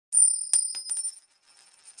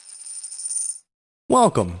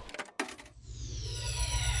Welcome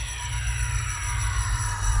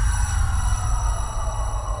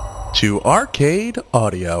to Arcade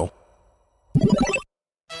Audio.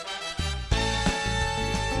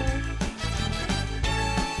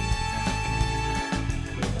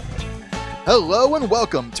 Hello and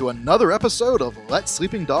welcome to another episode of Let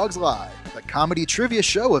Sleeping Dogs Lie, the comedy trivia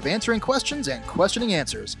show of answering questions and questioning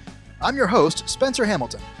answers. I'm your host, Spencer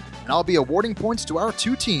Hamilton, and I'll be awarding points to our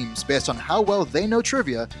two teams based on how well they know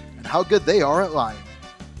trivia and how good they are at lying.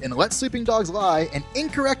 In Let Sleeping Dogs Lie, an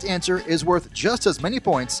incorrect answer is worth just as many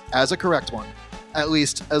points as a correct one, at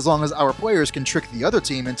least as long as our players can trick the other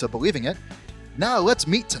team into believing it. Now let's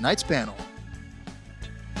meet tonight's panel.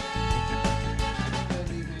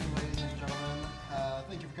 Good evening, ladies and gentlemen.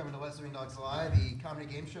 Thank you for coming to Let Sleeping Dogs Lie, the comedy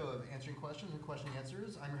game show of answering questions and questioning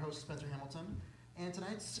answers. I'm your host, Spencer Hamilton, and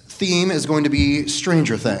tonight's theme is going to be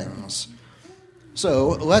Stranger Things. So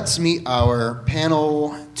let's meet our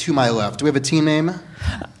panel to my left. Do we have a team name?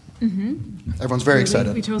 Mm-hmm. Everyone's very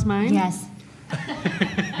excited. We chose mine? Yes.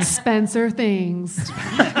 Spencer Things.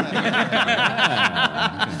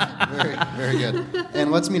 Very, very good.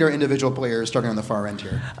 And let's meet our individual players, starting on the far end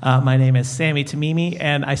here. My name is Sammy Tamimi,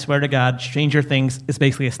 and I swear to God, Stranger Things is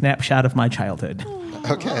basically a snapshot of my childhood.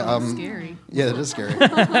 Okay. Scary. Yeah, that is scary.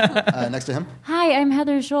 Next to him. Hi, I'm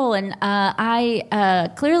Heather Scholl, and I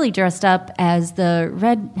clearly dressed up as the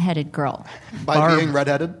red-headed girl. By being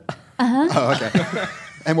redheaded? Uh-huh. Oh, okay.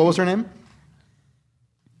 And what was her name?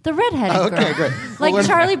 The redheaded girl. Okay, great. Like Well,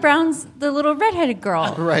 Charlie Brown's the little redheaded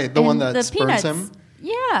girl. Right, the one And that the spurns Peanuts. him?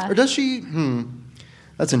 Yeah. Or does she?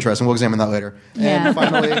 That's interesting. We'll examine that later. Yeah. And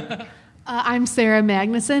finally, I'm Sarah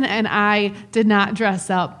Magnuson, and I did not dress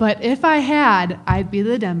up, but if I had, I'd be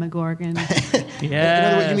the Demogorgon. in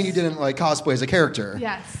other words, you mean you didn't like cosplay as a character?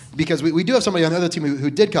 Yes. Because we do have somebody on the other team who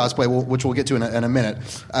did cosplay, which we'll get to in a minute.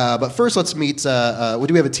 But first, let's meet. Do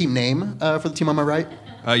we have a team name for the team on my right?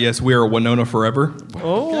 Yes, we are Winona Forever.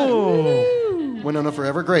 Oh. Winona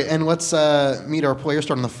Forever. Great. And let's meet our players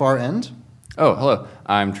starting on the far end. Oh, hello.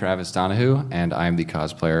 I'm Travis Donahue, and I'm the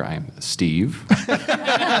cosplayer. I'm Steve.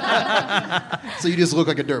 So you just look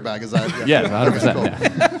like a dirtbag, is that? Yeah, 100%. Cool.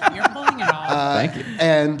 Yeah. You're pulling it off. Thank you.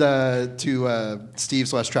 And to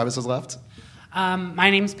Steve/Travis's left. My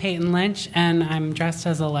name's Peyton Lynch, and I'm dressed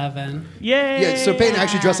as 11. Yay! Yeah, so Peyton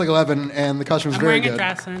actually dressed like 11, and the costume is I'm very wearing good. a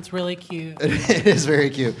dress, and it's really cute. It is very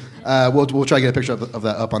cute. We'll try to get a picture of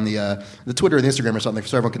that up on the Twitter and the Instagram or something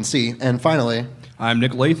so everyone can see. And finally, I'm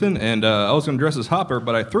Nick Lathan, and I was going to dress as Hopper,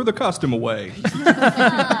 but I threw the costume away.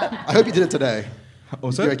 I hope you did it today.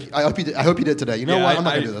 What's that? I hope you did today. You know what? I'm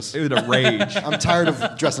not going to do this. It was a rage. I'm tired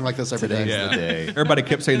of dressing like this every day. Today's the day. Everybody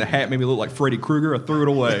kept saying the hat made me look like Freddy Krueger. I threw it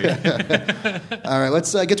away. All right,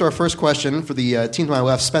 let's get to our first question for the team to my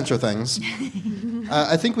left, Spencer Things.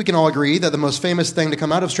 I think we can all agree that the most famous thing to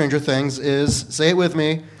come out of Stranger Things is, say it with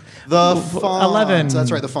me, the font. 11.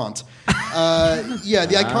 That's right, the font.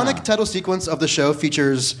 The iconic title sequence of the show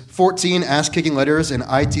features 14 ass-kicking letters in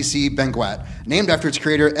ITC Benguat, named after its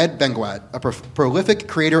creator, Ed Benguat, a prolific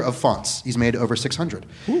creator of fonts. He's made over 600.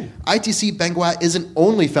 Ooh. ITC Benguat isn't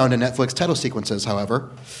only found in Netflix title sequences,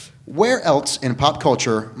 however. Where else in pop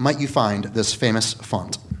culture might you find this famous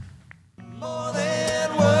font? More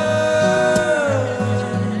than words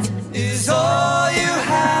is all you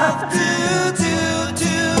have to do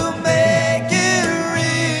to make it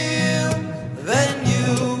real. Then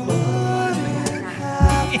you wouldn't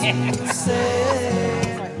have to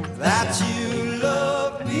say that you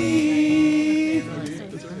love me.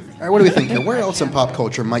 All right, what do we think here? Where else in pop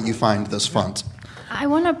culture might you find this font? I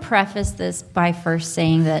want to preface this by first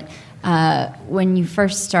saying that when you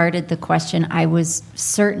first started the question, I was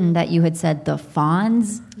certain that you had said the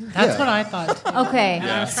Fonz. That's what I thought, too.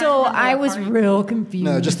 Okay, so I was real confused.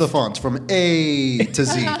 No, just the fonts from A to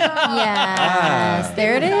Z. Yes,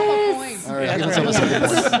 there it is. All right, I'll give myself a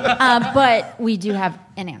second point. But we do have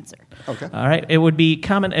an answer. Okay. All right. It would be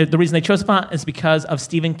common. The reason they chose font is because of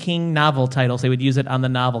Stephen King novel titles. They would use it on the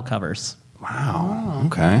novel covers. Wow.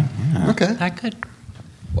 Okay. Yeah. Okay. That could...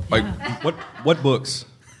 Like, what books?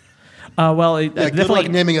 Good Definitely. luck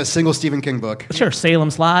naming a single Stephen King book. Sure.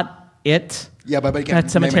 Salem's Lot. It. Yeah, but you Pet can't name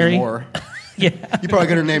Cemetery. any more. Yeah. You probably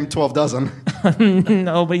could have named 12 dozen.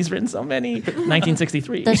 No, but he's written so many.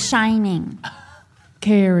 1963. The Shining.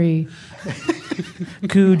 Carrie.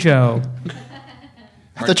 Cujo.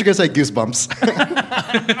 I thought you were going to say Goosebumps.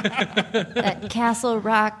 That Castle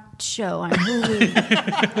Rock show on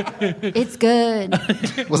Hulu. It's good.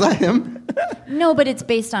 Was that him? No, but it's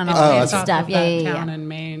based on all that's kinds of stuff. Yeah. Town in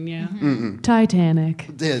Maine, yeah. Titanic.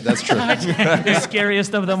 Yeah, that's true. The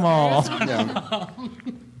scariest of them all. Yeah.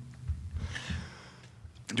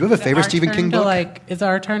 Do Do you have a favorite Our Stephen turn King to, book? is it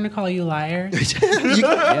our turn to call you liar?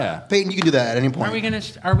 Yeah. Peyton, you can do that at any point.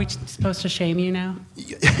 Are we supposed to shame you now?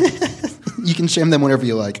 You can shame them whenever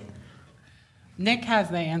you like. Nick has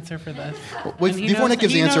the answer for this. Wait, And he before knows- Nick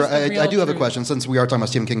gives he the answer, knows the I real do have a truth. question. Since we are talking about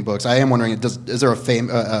Stephen King books, I am wondering: is there a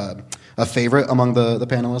favorite among the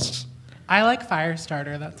panelists? I like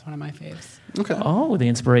Firestarter. That's one of my faves. Okay. Oh, the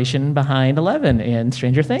inspiration behind 11 and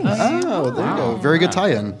Stranger Things. Oh, there you go. Very good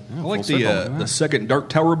tie-in. I like the second Dark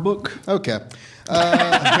Tower book. Okay.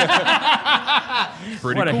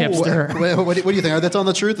 Pretty What a cool. hipster. What do you think? Are they telling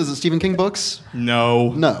the truth? Is it Stephen King books?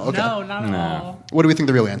 No. No. Okay. No, not at all. What do we think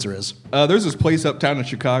the real answer is? There's this place uptown in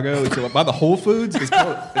Chicago. It's by the Whole Foods. It's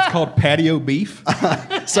called Patio Beef.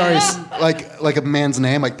 Sorry, like a man's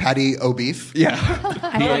name, like Patty O'Beef. Yeah. I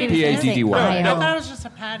thought he was gonna say P-A-D-D-Y. I Ohio. thought it was just a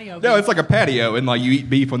patio. No, it's like a patio, and like you eat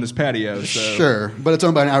beef on this patio. So. Sure, but it's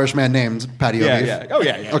owned by an Irish man named Patty Yeah, O'Beef. yeah. Oh,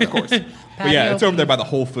 yeah, of course. But yeah, it's over there by the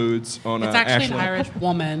Whole Foods on It's actually Ashland. an Irish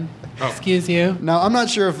woman. Oh. Excuse you. Now, I'm not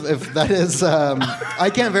sure if that is. I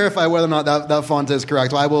can't verify whether or not that font is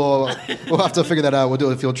correct. We'll have to figure that out. We'll do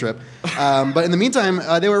a field trip. But in the meantime,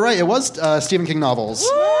 they were right. It was Stephen King novels.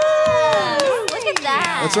 Look at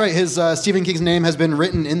that. That's right. His Stephen King's name has been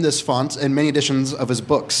written in this font in many editions of his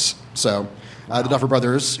books. So, the Duffer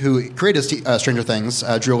Brothers, who created Stranger Things,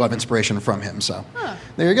 drew a lot of inspiration from him. So,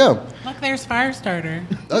 there you go. Look, there's Firestarter.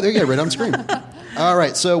 Oh, there you go, right on screen. All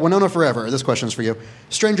right, so Winona Forever. This question is for you.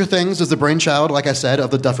 Stranger Things is the brainchild, like I said,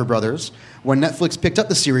 of the Duffer Brothers. When Netflix picked up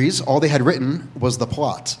the series, all they had written was the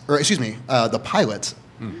plot, the pilot.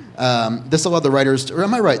 This allowed the writers. Or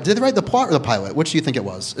am I right? Did they write the plot or the pilot? Which do you think it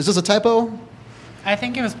was? Is this a typo? I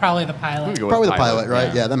think it was probably the pilot. Probably the pilot,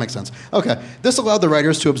 right? Yeah, that makes sense. Okay. This allowed the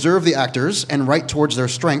writers to observe the actors and write towards their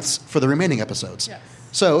strengths for the remaining episodes. Yes.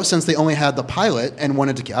 So, since they only had the pilot and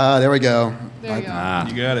wanted to... there we go. There you go.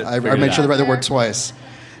 You got it. I made sure to write the word twice,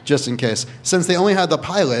 just in case. Since they only had the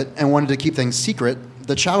pilot and wanted to keep things secret,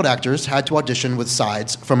 the child actors had to audition with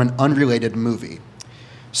sides from an unrelated movie.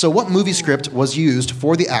 So, what movie script was used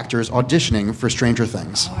for the actors auditioning for Stranger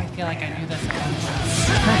Things? Oh, I feel like I knew this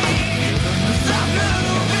one.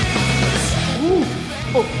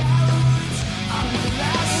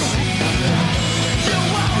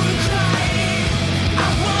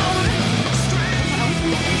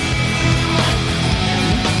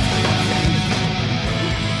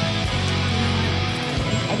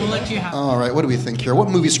 We'll let you have. All right, what do we think here? What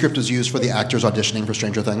movie script was used for the actors auditioning for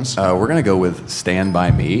Stranger Things? We're going to go with Stand By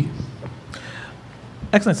Me.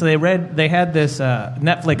 Excellent. So they had this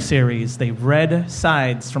Netflix series. They read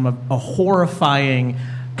sides from a horrifying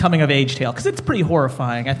coming-of-age tale, because it's pretty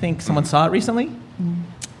horrifying. I think someone saw it recently.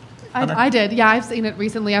 I did. Yeah, I've seen it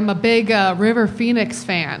recently. I'm a big River Phoenix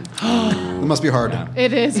fan. It must be hard.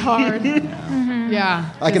 It is hard. Yeah.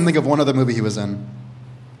 I can think of one other movie he was in.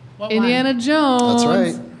 What Indiana Jones. That's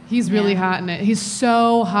right. He's really hot in it. He's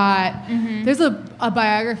so hot. There's a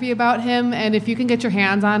biography about him, and if you can get your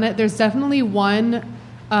hands on it, there's definitely one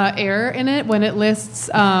error in it when it lists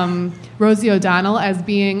Rosie O'Donnell as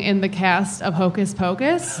being in the cast of Hocus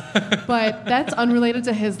Pocus, but that's unrelated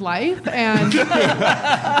to his life, and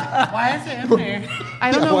Why is it in there?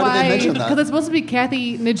 I don't Yeah, know why did they why. mention that? Because it's supposed to be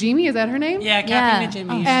Kathy Najimy. Is that her name? Yeah, Yeah. Kathy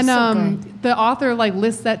Najimy. And so good. the author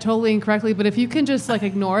lists that totally incorrectly, but if you can just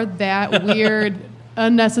ignore that weird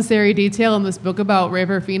unnecessary detail in this book about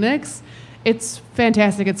River Phoenix, it's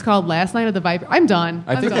fantastic. It's called Last Night of the Viper. I'm done.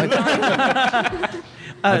 I think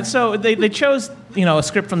So they chose a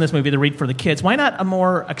script from this movie to read for the kids. Why not a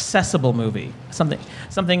more accessible movie?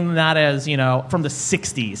 Something not as from the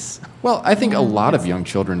 60s. Well, I think a lot of young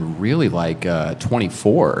children really like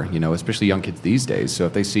 24, especially young kids these days. So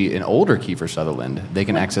if they see an older Kiefer Sutherland, they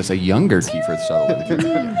can access a younger Kiefer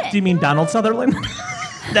Sutherland. Do you mean Donald Sutherland?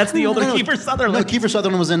 That's the older Kiefer No, Sutherland. Kiefer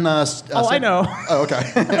Sutherland was in... I know. Oh, okay.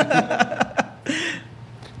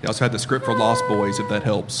 They also had the script for Lost Boys, if that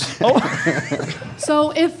helps.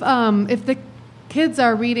 So if the kids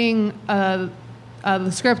are reading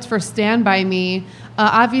the script for Stand By Me,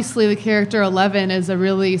 obviously the character 11 is a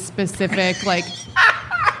really specific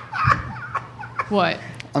what?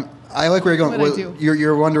 I like where you're going. What'd I do?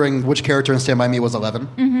 You're wondering which character in Stand By Me was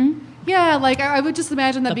 11? Yeah, I would just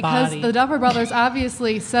imagine that The because body. the Duffer Brothers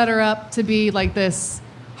obviously set her up to be this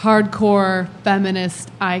hardcore feminist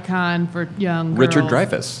icon for young girls. Richard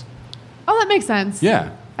Dreyfuss. Oh, that makes sense.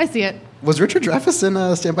 Yeah. I see it. Was Richard Dreyfuss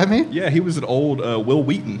in Stand By Me? Yeah, he was an old Will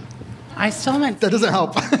Wheaton. I still haven't. That doesn't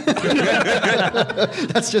help.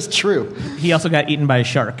 That's just true. He also got eaten by a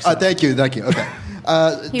shark. So. Thank you. Okay. He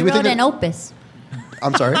do we wrote think an opus.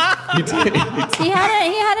 I'm sorry. He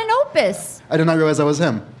had an opus. I did not realize that was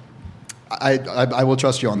him. I will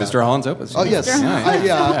trust you on that. Mr. Holland's Opus. Oh, yes. And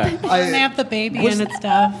they have the baby in and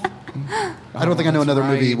stuff. I don't think I know another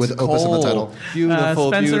movie with Opus in the title. Beautiful,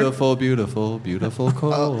 Spencer? beautiful, beautiful, beautiful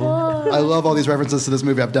Cole. I love all these references to this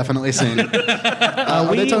movie. I've definitely seen.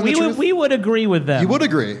 Are they telling the truth? we would agree with them. You would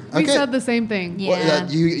agree. We Okay. said the same thing. Yeah.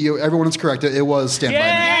 Well, everyone is correct. It was Stand By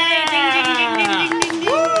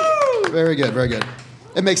Me. Very good, very good.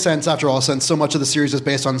 It makes sense, after all, since so much of the series is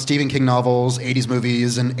based on Stephen King novels, 80s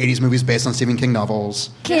movies, and 80s movies based on Stephen King novels.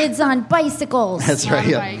 Kids on bicycles. That's right,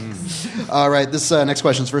 yeah. Bikes. All right, this next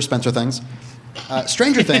question is for Spencer Things.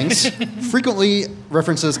 Stranger Things frequently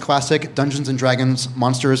references classic Dungeons & Dragons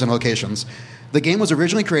monsters and locations. The game was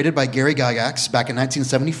originally created by Gary Gygax back in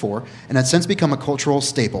 1974 and has since become a cultural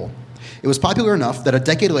staple. It was popular enough that a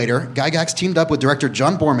decade later, Gygax teamed up with director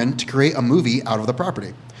John Borman to create a movie out of the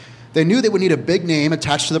property. They knew they would need a big name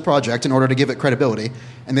attached to the project in order to give it credibility,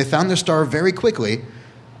 and they found their star very quickly,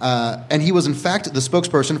 and he was in fact the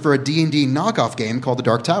spokesperson for a D&D knockoff game called The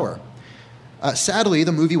Dark Tower. Sadly,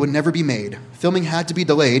 the movie would never be made. Filming had to be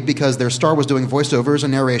delayed because their star was doing voiceovers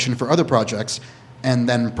and narration for other projects, and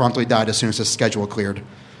then promptly died as soon as his schedule cleared.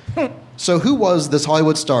 So who was this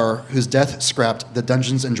Hollywood star whose death scrapped the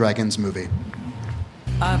Dungeons & Dragons movie?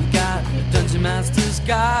 I've got a Dungeon Master's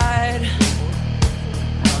Guide.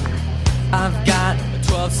 I've got a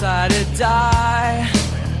 12-sided die.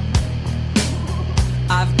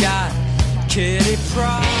 I've got Kitty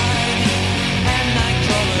Pryde and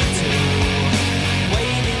Nightcrawler too,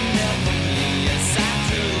 waiting there for me, yes I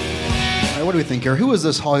do. All right, what do we think here? Who was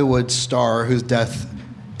this Hollywood star whose death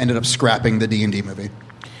ended up scrapping the D&D movie?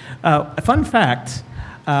 A fun fact,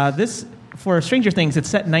 this, for Stranger Things, it's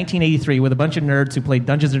set in 1983 with a bunch of nerds who played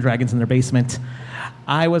Dungeons & Dragons in their basement.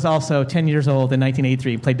 I was also 10 years old in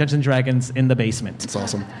 1983, played Dungeons & Dragons in the basement. That's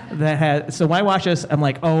awesome. So when I watch this, I'm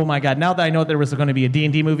like, oh my God, now that I know there was going to be a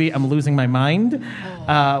D&D movie, I'm losing my mind.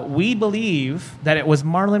 We believe that it was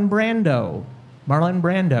Marlon Brando. Marlon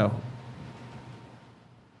Brando.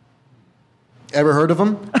 Ever heard of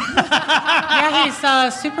him? Yeah, he's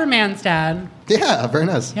Superman's dad. Yeah, very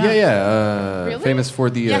nice. Yeah. Really? Famous for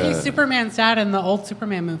the... Yeah, he's Superman's dad in the old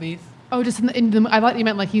Superman movies. Oh, just in the I thought you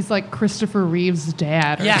meant like he's like Christopher Reeve's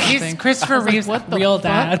dad. Or Yeah, something. he's Christopher I was like, Reeve's what the real fuck?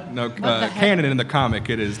 dad. No, canon in the comic,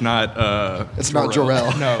 it is not. It's not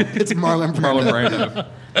Jor-El. No, It's Marlon Brando.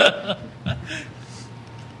 Marlon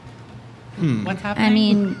Brando. What's happening? I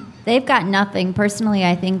mean, they've got nothing. Personally,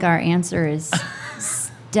 I think our answer is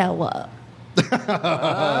Stella. Oh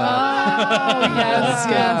yes,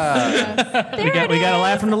 yes. We got a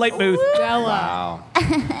laugh from the light booth. Stella. Wow.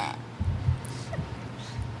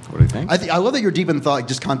 What do you think? I love that you're deep in thought,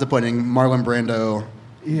 just contemplating Marlon Brando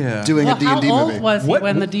Yeah. doing well, a D&D how old movie. was he What-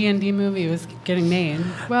 when the D&D movie was getting made?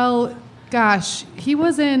 Well, gosh, he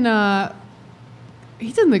was in.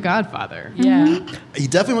 He's in The Godfather, Yeah. He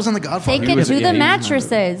definitely was on The Godfather. Take it was- to yeah, the he was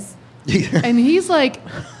mattresses. and he's like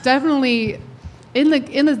definitely in the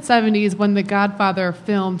 70s when The Godfather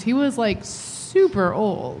filmed. He was like super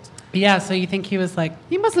old. Yeah, so you think he was like...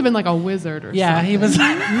 He must have been like a wizard or Yeah, something. he was...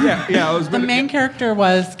 Yeah, I was The main character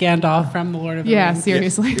was Gandalf from The Lord of the Yeah, Rings.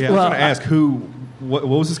 seriously. Yeah, I was going to ask what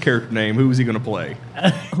was his character name? Who was he going to play?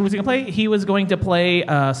 Who was he going to play? He was going to play,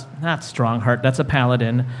 not Strongheart, that's a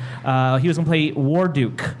paladin. He was going to play War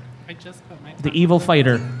Duke, I just put my... the evil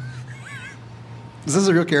fighter. Is this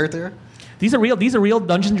a real character? These are real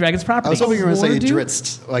Dungeons & Dragons I properties. was hoping you were going to say Warduke?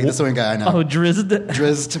 Drizzt. Like, that's the only guy I know. Oh, Drizzt.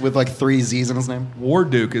 Drizzt with like 3 Z's in his name. War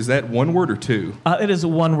Duke. Is that one word or two? It is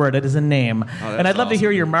one word. It is a name. And I'd love to hear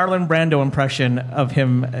awesome. your Marlon Brando impression of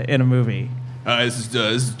him in a movie. This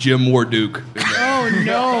is Jim War Duke. Oh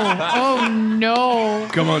no! Oh no!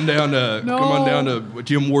 Come on down to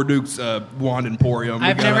Jim War Duke's Wand Emporium.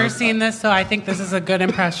 I've never seen this, so I think this is a good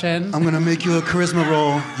impression. I'm going to make you a charisma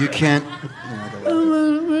roll. You can't...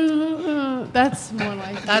 That's more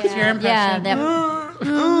like. That's your Yeah, impression. that,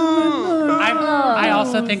 I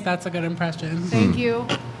also think that's a good impression. Thank you.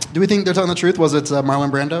 Do we think they're telling the truth? Was it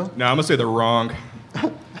Marlon Brando? No, I'm gonna say they're wrong.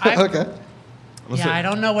 Okay. Yeah, I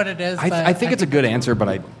don't know what it is, but I think it's a good answer,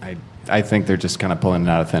 but I think they're just kind of pulling it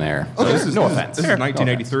out of thin air. Okay. No offense. This is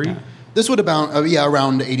 1983. This would about,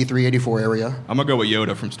 around 83, 84 area. I'm gonna go with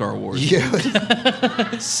Yoda from Star Wars. Yeah.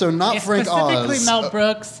 So not It's Frank specifically Oz. Mel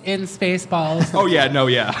Brooks in Spaceballs. Oh yeah, no,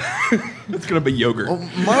 yeah. It's gonna be yogurt.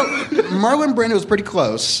 Marlon Brando was pretty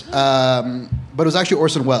close, but it was actually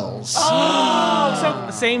Orson Welles. So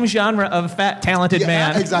Same genre of fat, talented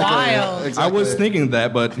man. Exactly. Wild. Exactly. I was thinking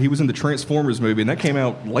that, but he was in the Transformers movie, and that came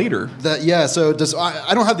out later. So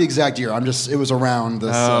I don't have the exact year. It was around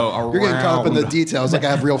this. You're getting caught up in the around. details. Like I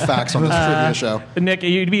have real facts on this trivia show. Nick,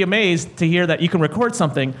 you'd be amazed to hear that you can record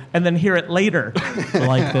something and then hear it later,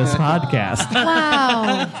 like this podcast.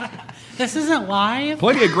 Wow. This isn't live.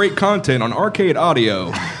 Plenty of great content on Arcade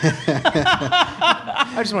Audio.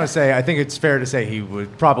 I just want to say, I think it's fair to say he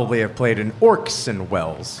would probably have played in Orson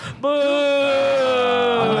Welles. Boo!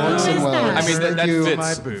 Orson Welles. I mean, Thank that you.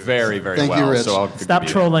 fits very, very Thank well. you, Rich. So I'll Stop give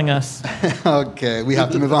you trolling us. Okay, we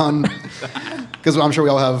have to move on because I'm sure we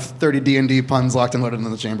all have 30 D&D puns locked and loaded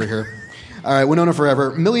in the chamber here. All right, Winona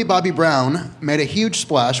Forever. Millie Bobby Brown made a huge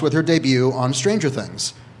splash with her debut on Stranger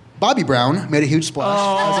Things. Bobby Brown made a huge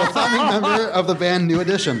splash as a founding member of the band New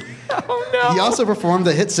Edition. Oh, no. He also performed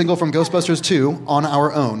the hit single from Ghostbusters 2, On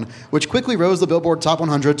Our Own, which quickly rose the Billboard Top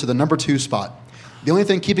 100 to the number 2 spot. The only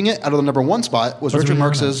thing keeping it out of the number 1 spot was Richard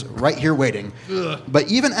Marx's Right Here Waiting.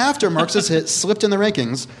 But even after Marx's hit slipped in the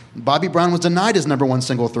rankings, Bobby Brown was denied his number 1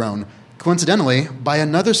 single throne, coincidentally, by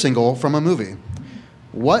another single from a movie.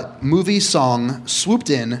 What movie song swooped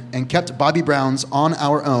in and kept Bobby Brown's On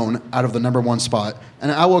Our Own out of the number 1 spot?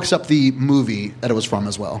 And I will accept the movie that it was from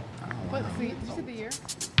as well. Did you see the year?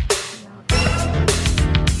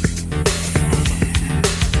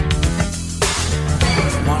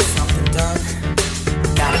 Want something done?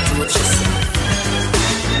 Gotta do it yourself.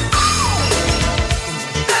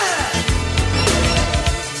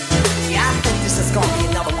 Yeah, I think this is gonna be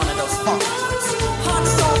another one of those funky ones. Hot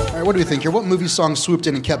soul. All right, what do we think here? What movie song swooped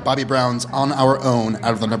in and kept Bobby Brown's On Our Own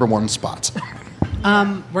out of the number 1 spot?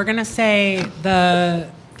 We're gonna say the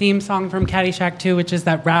theme song from Caddyshack 2, which is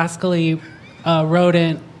that rascally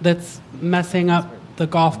rodent that's messing up the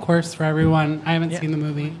golf course for everyone. I haven't seen the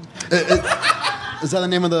movie. Is that the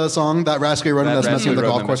name of the song? That rascally rodent that's messing with the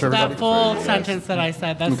golf course for everybody? That full sentence that I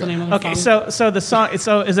said, that's the name of the Okay, song. so the song.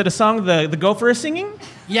 So is it a song the Gopher is singing?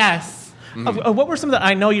 Yes. What were some of the?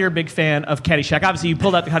 I know you're a big fan of Caddyshack. Obviously, you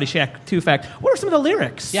pulled out the Caddyshack 2 fact. What were some of the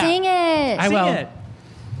lyrics? Yeah. Sing it. I Sing will. it.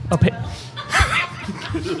 Oh,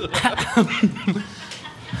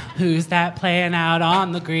 Who's that playing out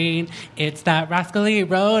on the green? It's that rascally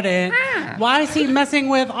rodent. Why is he messing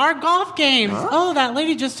with our golf games? Oh, that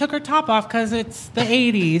lady just took her top off because it's the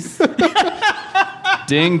 80s.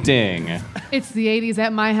 Ding, ding. It's the 80s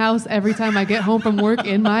at my house every time I get home from work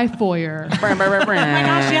in my foyer. Oh my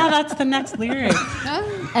gosh, yeah, that's the next lyric.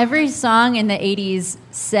 Every song in the 80s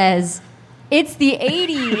says, it's the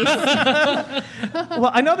 80s.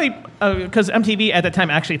 Well, I know they because MTV at the time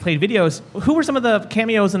actually played videos. Who were some of the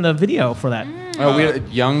cameos in the video for that? Oh, we had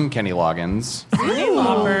young Kenny Loggins, Cyndi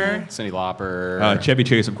Lauper. Cyndi Lauper. Chevy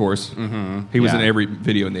Chase, of course. Mm-hmm. He was Yeah. in every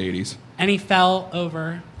video in the 80s. And he fell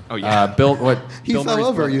over. Oh, yeah. Bill, what? He Bill fell Murray's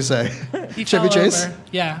over, brother. you say? He Chevy fell Chase? over.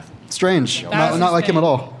 Yeah. Strange. That Not, was not his like him thing. at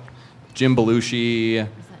all. Jim Belushi,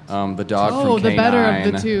 the dog Oh, from the K9. better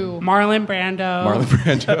of the two. Marlon Brando. Marlon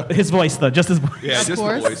Brando. His voice, though, just his voice. Yeah, Of just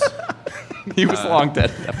course. the voice. He was long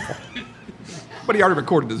dead. But he already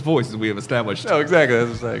recorded his voice, as we have established. Oh, exactly.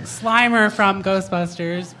 That's what I'm saying. Slimer from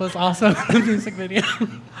Ghostbusters was also in the music video.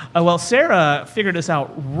 Well, Sarah figured this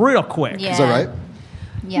out real quick. Yeah. Is that right?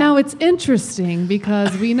 Yeah. Now, it's interesting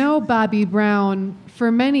because we know Bobby Brown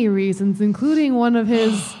for many reasons, including one of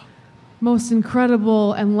his most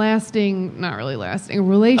incredible and lasting, not really lasting,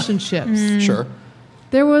 relationships. Sure.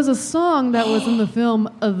 There was a song that was in the film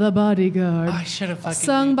The Bodyguard, I should have fucking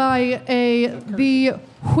sung by the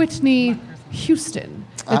Whitney Houston.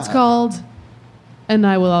 It's called "And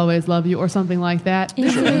I Will Always Love You" or something like that.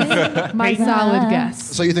 This is my solid guess.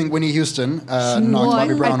 So you think Winnie Houston knocked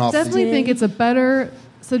Bobby Brown I off? definitely think it's a better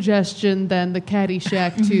suggestion than the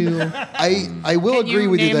Caddyshack 2. I will Can agree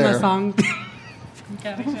with you name there. the song?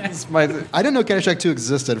 Caddyshack. I didn't know Caddyshack 2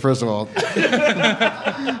 existed, first of all.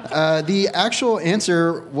 The actual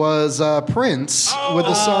answer was Prince with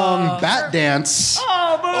the song Bat Dance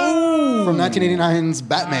from 1989's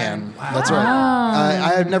Batman. That's right.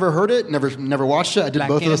 I had never heard it, never watched it. I did Black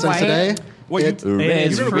both of those and things today. What, It- It's You never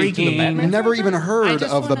been to the freaking. Batman? Never even I heard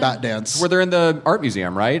just of the wanna- Bat Dance. Where they're in the art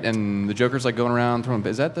museum, right? And the Joker's like going around throwing.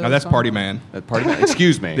 Is that the? No, that's song? Party Man. Party Man.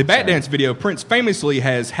 Excuse me. The Bat Sorry. Dance video, Prince famously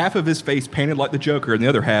has half of his face painted like the Joker, and the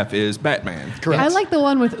other half is Batman. Correct. I like the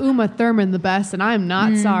one with Uma Thurman the best, and I'm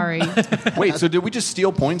not sorry. Wait, so did we just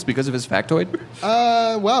steal points because of his factoid?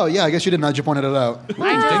 Well, yeah, I guess you didn't. I just pointed it out. Ding ding.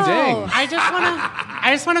 I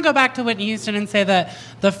just want to go back to Whitney Houston and say that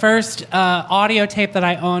the first audio tape that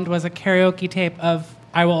I owned was a karaoke tape of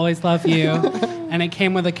 "I Will Always Love You," and it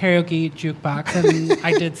came with a karaoke jukebox, and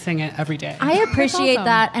I did sing it every day. I appreciate awesome.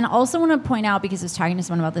 that, and also want to point out, because I was talking to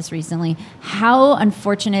someone about this recently, how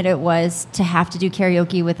unfortunate it was to have to do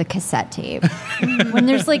karaoke with a cassette tape. When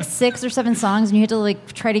there's like 6 or 7 songs, and you have to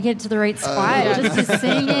like try to get to the right spot just to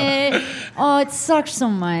sing it. Oh, it sucks so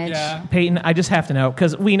much. Yeah. Peyton, I just have to know,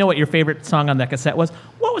 because we know what your favorite song on that cassette was.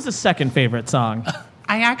 What was the second favorite song?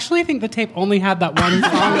 I actually think the tape only had that one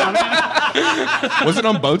song on it. Was it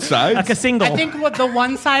on both sides? Like a single. I think what the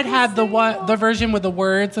one side had the version with the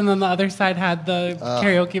words, and then the other side had the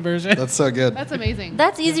karaoke version. That's so good. That's amazing.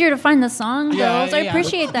 That's easier to find the song, though, so I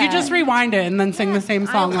appreciate that. You just rewind it and then sing the same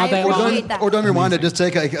song all day I Or long. appreciate that. don't rewind it. Just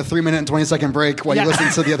take a 3-minute and 20-second break while you Yeah. listen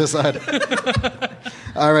to the other side.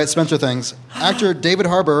 All right, Spencer things. Actor David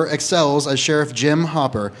Harbour excels as Sheriff Jim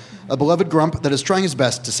Hopper, a beloved grump that is trying his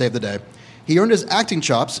best to save the day. He earned his acting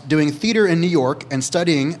chops doing theater in New York and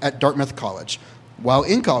studying at Dartmouth College. While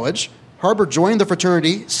in college, Harbour joined the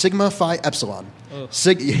fraternity Sigma Phi Epsilon.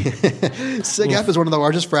 Sig Ep is one of the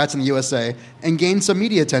largest frats in the USA and gained some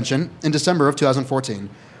media attention in December of 2014.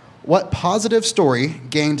 What positive story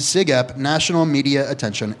gained Sig Ep national media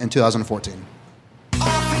attention in 2014?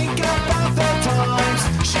 I think about the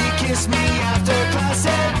times she kissed me after class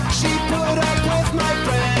and she put up with my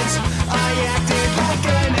friends. I acted like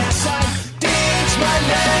an ass. I ditched my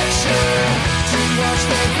lecture to watch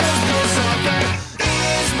the girls go soccer.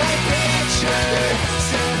 Here's my picture.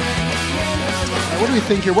 Still hanging in her mind. What do we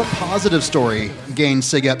think here? What positive story gained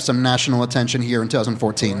Sig Ep some national attention here in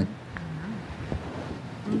 2014?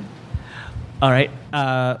 All right.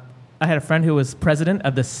 I had a friend who was president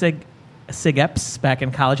of the Sig Eps back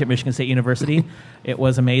in college at Michigan State University. It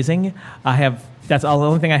was amazing. That's all the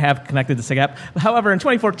only thing I have connected to Sig Ep. However, in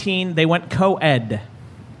 2014, they went co-ed.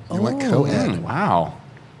 You went co-ed. Wow.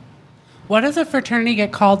 What does a fraternity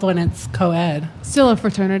get called when it's co-ed? Still a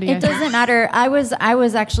fraternity. I It think. doesn't matter. I was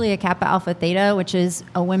actually a Kappa Alpha Theta, which is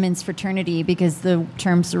a women's fraternity, because the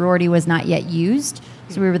term sorority was not yet used.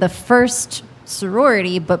 So we were the first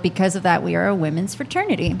sorority, but because of that, we are a women's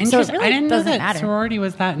fraternity. So it Interesting. really I didn't know doesn't that matter. sorority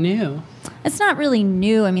was that new. It's not really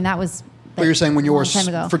new. I mean, that was. But you're saying when a your long time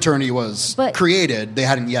ago. fraternity was But- created, they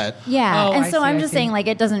hadn't yet. Yeah, Oh, and I so see, I'm I just see. saying, like,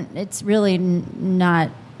 it doesn't. It's really not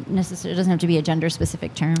necessary. It doesn't have to be a gender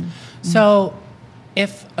specific term. So,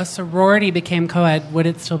 if a sorority became co-ed, would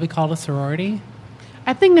it still be called a sorority?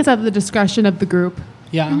 I think it's at the discretion of the group.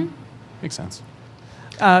 Yeah. Makes sense.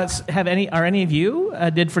 Are any of you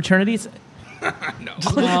did fraternities?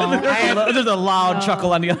 There's a loud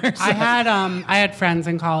chuckle on the other I side. had friends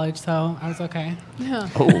in college, so I was okay.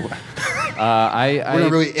 Oh. We're going to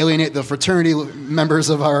really alienate the fraternity members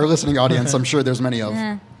of our listening audience. I'm sure there's many of.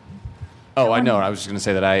 Oh, I know. I was just going to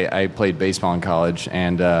say that I played baseball in college,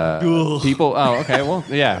 and people. Oh, okay. Well,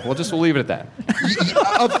 yeah. We'll leave it at that.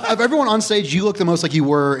 Of everyone on stage, you look the most like you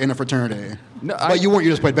were in a fraternity. No, but you weren't.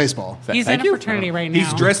 You just played baseball. He's Thank in a you. fraternity right now.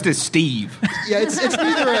 He's dressed as Steve. Yeah,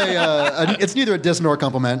 it's neither a diss nor a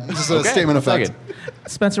compliment. It's just a Okay, statement of I'll take fact.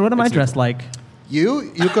 it. Spencer, what am I dressed like?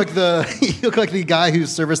 You look like the guy who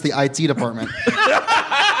serviced the IT department.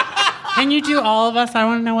 Can you do all of us? I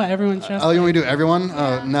want to know what everyone's dressed Oh, like. you want me to do everyone?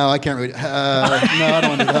 No, I can't read. No, I don't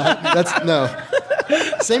want to do that. That's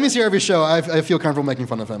no. Sammy's here every show. I feel comfortable making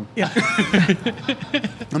fun of him. Yeah.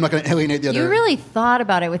 I'm not going to alienate the other. You really thought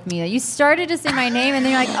about it with me. You started to say my name, and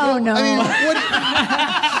then you're like, "Oh no!" I mean,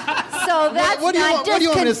 what, so that's what do you not want- what do you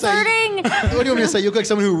want me to say? disconcerting. what do you want me to say? You look like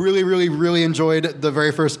someone who really, really, really enjoyed the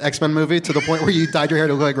very first X-Men movie to the point where you dyed your hair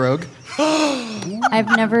to look like Rogue.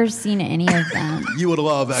 I've never seen any of them. You would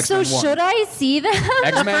love X-Men So 1. should I see them?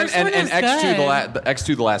 X-Men first and one is X2 good.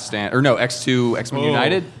 X2 the Last Stand, or no, X2 X-Men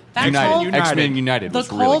United. That United. cold- X-Men United The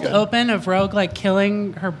was really cold good. open of Rogue like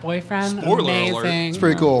killing her boyfriend. Spoiler amazing. alert. It's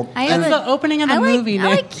pretty cool. I That's have the opening of the I like- movie, I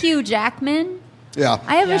Nick. like Hugh Jackman. Yeah.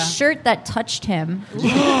 I have Yeah. a shirt that touched him.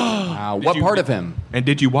 Wow, what you- part of him? And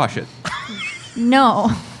did you wash it?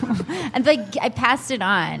 No, and like I passed it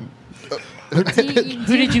on. Who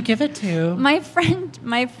did you give it to? My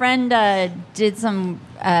friend did some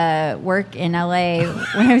work in LA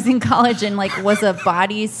when I was in college, and like was a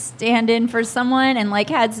body stand-in for someone, and like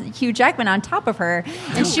had Hugh Jackman on top of her,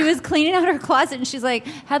 and she was cleaning out her closet, and she's like,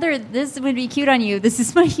 "Heather, this would be cute on you. This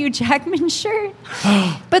is my Hugh Jackman shirt."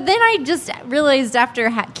 But then I just realized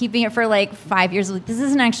after keeping it for like 5 years, like this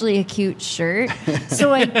isn't actually a cute shirt,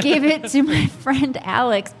 so I gave it to my friend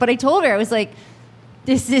Alex. But I told her, I was like,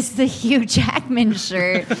 This is the Hugh Jackman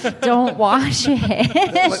shirt. Don't wash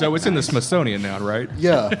it. So it's in the Smithsonian now, right?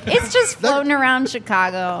 Yeah. It's just floating around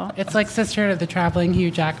Chicago. It's like Sister of the Traveling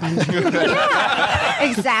Hugh Jackman.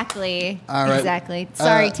 Exactly. All right. Exactly.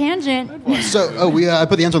 Sorry, tangent. So, I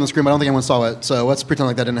put the answer on the screen, but I don't think anyone saw it. So let's pretend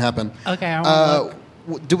like that didn't happen. Okay, I won't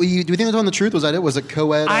look. Do we think that's on the truth? Was that it? Was it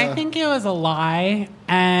co-ed? I think it was a lie,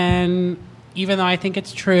 and even though I think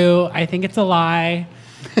it's true, I think it's a lie.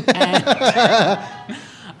 And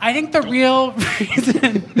I think the real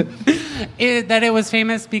reason is that it was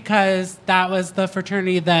famous because that was the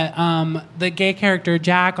fraternity that the gay character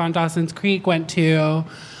Jack on Dawson's Creek went to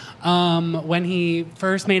when he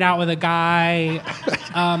first made out with a guy,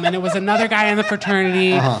 and it was another guy in the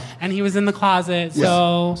fraternity, and he was in the closet.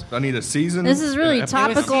 So I need a season. This is really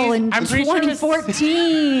topical in I'm pretty sure it was-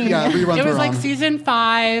 2014. Yeah, rerun it was through like on. season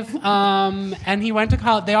 5, and he went to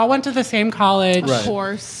college. They all went to the same college. Right. Of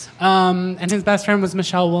course. And his best friend was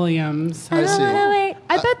Michelle Williams. I see.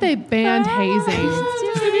 I bet they banned hazing.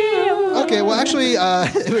 Okay, well, actually,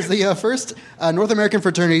 it was the first North American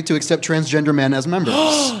fraternity to accept transgender men as members.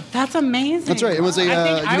 That's amazing. That's right. It was a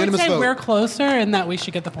I would unanimous say vote. we're closer and that we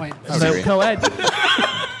should get the point. So co-ed.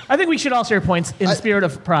 I think we should all share points in the spirit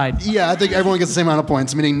of pride. Yeah, I think everyone gets the same amount of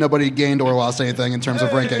points, meaning nobody gained or lost anything in terms of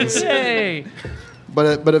rankings. Yay!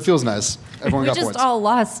 But it feels nice. Everyone We got just points. all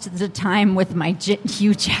lost the time with my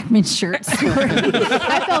Hugh Jackman shirt story.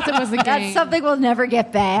 I felt it was a game. That's something we'll never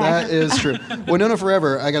get back. That is true. Winona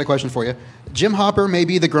Forever, I got a question for you. Jim Hopper may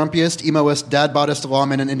be the grumpiest, emoist, dad-bodest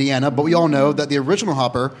lawman in Indiana, but we all know that the original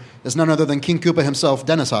Hopper is none other than King Koopa himself,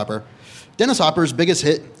 Dennis Hopper. Dennis Hopper's biggest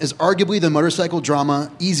hit is arguably the motorcycle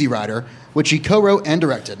drama Easy Rider, which he co-wrote and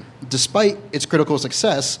directed. Despite its critical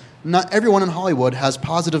success, not everyone in Hollywood has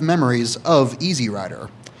positive memories of Easy Rider.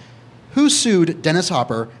 Who sued Dennis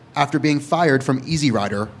Hopper after being fired from Easy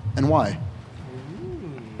Rider, and why?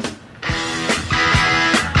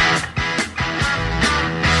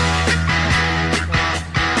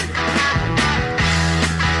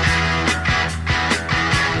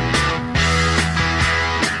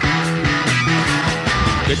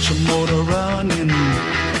 Get your motor running.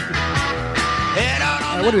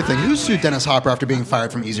 What do you think? Who sued Dennis Hopper after being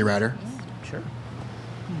fired from Easy Rider? Sure.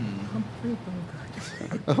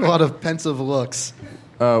 A lot of pensive looks.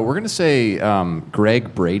 We're going to say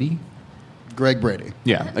Greg Brady. Greg Brady.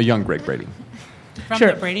 Yeah, a young Greg Brady. From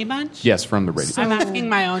Sure. the Brady Bunch? Yes, from the Brady. I'm asking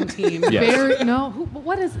my own team. Yes. Barry, no,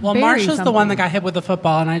 what is Well, Barry Marshall's the something? one that got hit with the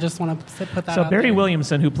football, and I just want to put that So out Barry there.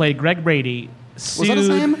 Williamson, who played Greg Brady, sued. Was that his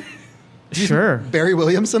name? Sure. Barry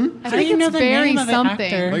Williamson? I How do think you know it's the Barry name of the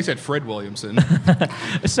something. actor? Like you said, Fred Williamson.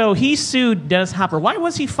 So he sued Dennis Hopper. Why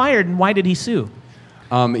was he fired, and why did he sue?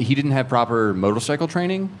 He didn't have proper motorcycle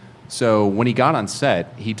training. So when he got on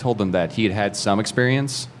set, he told them that he had had some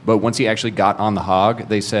experience, but once he actually got on the hog,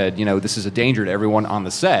 they said, this is a danger to everyone on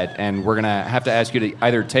the set, and we're going to have to ask you to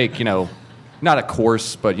either take, not a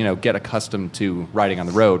course, but, get accustomed to riding on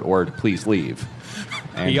the road, or to please leave.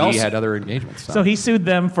 And He he, also- had other engagements. So he sued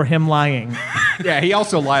them for him lying. Yeah, he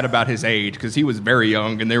also lied about his age because he was very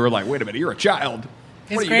young, and they were like, "Wait a minute, you're a child."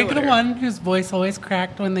 Is What are you Greg doing the here? one whose voice always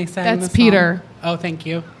cracked when they sang That's the song? Peter. Oh, thank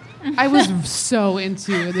you. I was so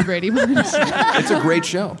into the Brady Bunch. It's a great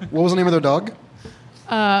show. What was the name of their dog?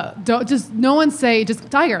 Don't just no one say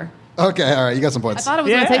just Tiger. Okay, all right, you got some I points. thought it was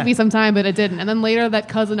going Yeah. to take me some time, but it didn't. And then later, that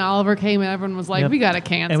cousin Oliver came, and everyone was like, Yep. "We got to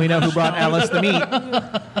cancel." And we know who brought Alice the meat.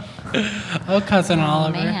 Oh, cousin Oh,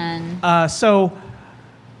 Oliver. man. So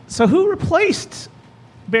who replaced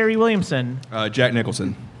Barry Williamson? Jack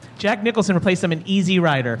Nicholson. Jack Nicholson replaced him in Easy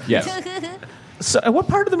Rider. Yes. So what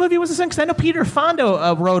part of the movie was this in? Because I know Peter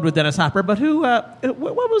Fonda rode with Dennis Hopper, but who? What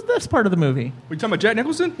was this part of the movie? Were you talking about Jack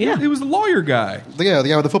Nicholson? Yeah. He was the lawyer guy. The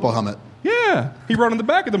guy with the football helmet. Yeah. He rode on the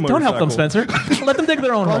back of the motorcycle. Don't help them, Spencer. Let them dig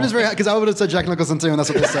their own Well, I'm hole. just very because I would have said Jack Nicholson too, and that's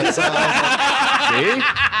what they said. So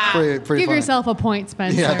pretty Give funny. yourself a point,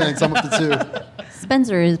 Spencer. Yeah, thanks. I'm up to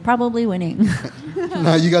Spencer is probably winning. 2.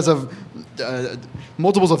 No, you guys have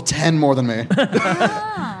multiples of 10 more than me.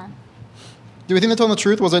 Do we think they're telling the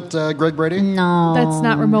truth? Was it Greg Brady? No. That's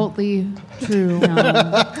not remotely true. All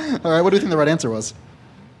right, what do you think the right answer was?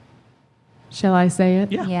 Shall I say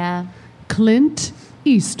it? Yeah. Yeah. Clint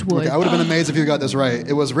Eastwood. Okay, I would have been amazed if you got this right.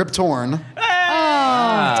 It was Rip Torn.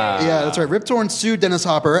 Yeah, that's right. Rip Torn sued Dennis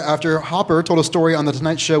Hopper after Hopper told a story on The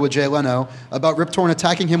Tonight Show with Jay Leno about Rip Torn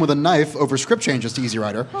attacking him with a knife over script changes to Easy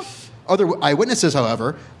Rider. Other eyewitnesses,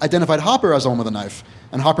 however, identified Hopper as the one with a knife,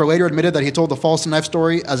 and Hopper later admitted that he told the false knife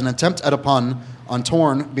story as an attempt at a pun on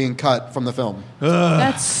Torn being cut from the film.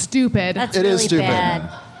 That's stupid. That's It really is stupid. bad.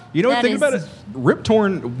 You know what? That Think about is- it. Rip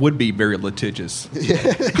Torn would be very litigious. Do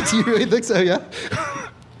you really think so, yeah?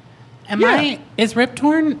 Is Rip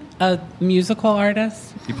Torn a musical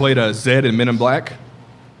artist? He played Zed in Men in Black.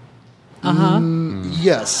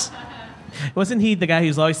 Yes. Wasn't he the guy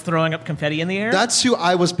who's always throwing up confetti in the air? That's who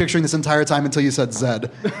I was picturing this entire time until you said Zed.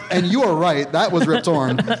 And you are right. That was Rip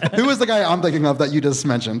Torn. Who is the guy I'm thinking of that you just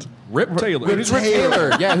mentioned? Rip Taylor. Who's Rip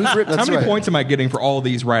Taylor? Yeah, who's Rip? How many right. points am I getting for all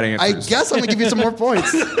these right I answers? guess I'm going to give you some more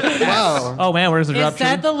points. Wow. Oh man, where's the drop Is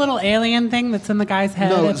Zed the little alien thing that's in the guy's head?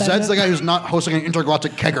 No, at the Zed's end? the guy who's not hosting an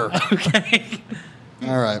intergalactic kegger. Okay.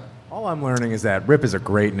 All right. All I'm learning is that Rip is a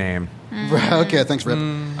great name. Okay, thanks, Rip.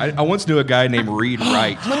 I once knew a guy named Reed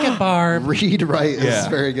Wright. Look at Barb. Reed Wright is Yeah.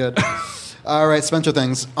 very good. All right, Spencer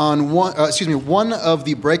Things. On one of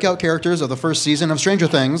the breakout characters of the first season of Stranger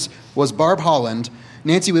Things was Barb Holland,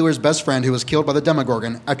 Nancy Wheeler's best friend who was killed by the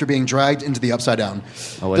Demogorgon after being dragged into the Upside Down.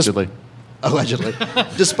 Allegedly. Allegedly.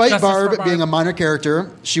 Despite Justice Barb for Barb. being a minor character,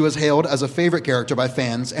 she was hailed as a favorite character by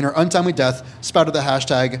fans, and her untimely death spouted the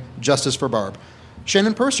hashtag Justice for Barb.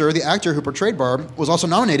 Shannon Purser, the actor who portrayed Barb, was also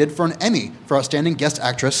nominated for an Emmy for Outstanding Guest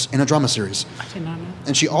Actress in a Drama Series. I did not know.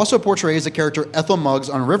 And she also portrays the character Ethel Muggs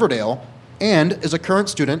on Riverdale and is a current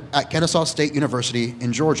student at Kennesaw State University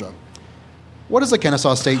in Georgia. What is the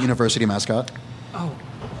Kennesaw State University mascot?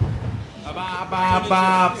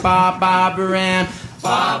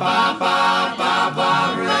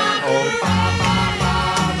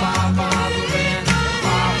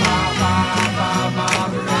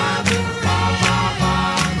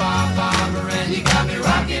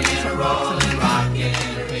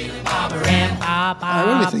 What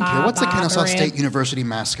do we think here? What's the Kennesaw State University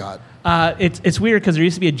mascot? It's weird because there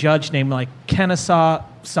used to be a judge named like Kennesaw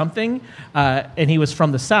something, and he was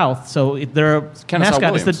from the South. So their Kennesaw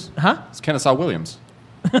mascot Williams. is the It's Kennesaw Williams.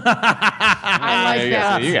 I like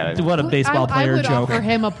that. You got it. what a baseball I player would joke. offer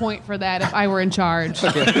him a point for that if I were in charge.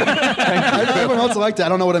 I know everyone else liked it. I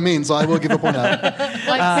don't know what it means, so I will give a point out.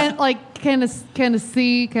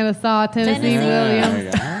 Tennessee, Kennesaw, Tennessee,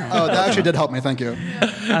 Williams. Oh, that actually did help me. Thank you.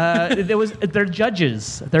 They're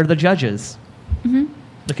judges. They're the judges.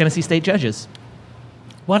 The Tennessee State judges.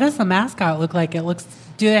 What does the mascot look like?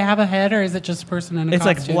 Do they have a head or is it just a person in a It's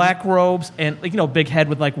costume? like black robes and big head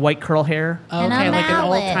with like white curl hair. And Okay, a like an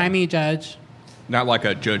mallet. old-timey judge. Not like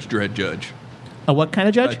a Judge Dredd judge. A what kind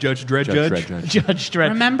of A judge? Judge Dredd judge. Judge Dredd.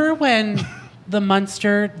 Remember when the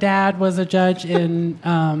Munster dad was a judge in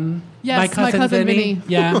Yes, My Cousin Vinny.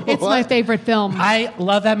 Yeah. It's my favorite film. I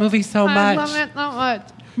love that movie so I much. love it so much.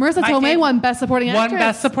 Marissa My Tomei favorite- won Best Supporting Actress. Won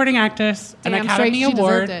Best Supporting Actress, an Damn Academy straight, she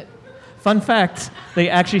Award. deserved it. Fun fact: they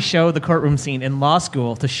actually show the courtroom scene in law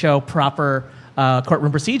school to show proper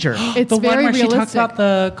courtroom procedure. It's The very one where realistic. she talks about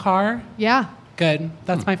the car. Yeah, Good.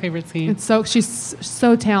 That's my favorite scene. she's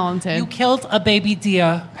so talented. You killed a baby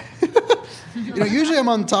deer. Usually I'm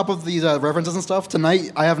on top of these references and stuff.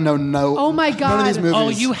 Tonight, I have no. Oh my None of these God. movies. Oh,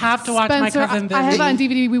 you have to watch Spencer, My Cousin Vinny. I have it on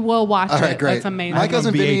DVD. We will watch All right, it. great. That's amazing. My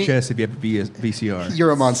Cousin Vinny. VHS if you have VCR.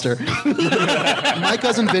 You're a monster. My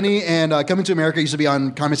Cousin Vinny and Coming to America used to be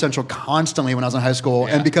on Comedy Central constantly when I was in high school,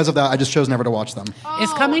 and because of that, I just chose never to watch them.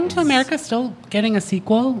 Is Coming to America still getting a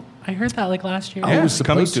sequel? I heard that like last year. Yeah, was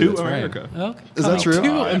Coming supposed to, to that's right. America. Okay. Is that true?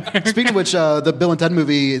 Coming to America. Speaking of which, the Bill and Ted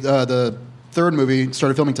movie, the third movie,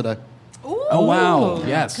 started filming today. Oh, wow.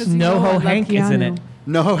 Yes. NoHo Hank is in it.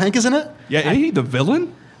 NoHo Hank is in it? Yeah, isn't he the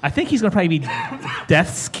villain? I think he's going to probably be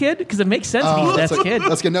Death's kid because it makes sense. He's that's Death's kid.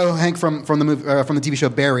 Let's get NoHo Hank from the movie from the TV show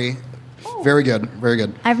Barry. Very good, very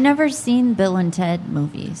good. I've never seen Bill and Ted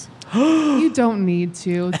movies. You don't need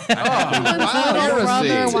to. Oh, My little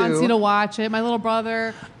brother wants you to watch it. My little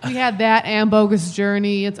brother, we had that and Bogus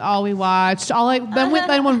Journey. It's all we watched. Then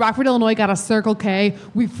when Rockford, Illinois got a Circle K,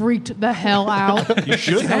 we freaked the hell out. You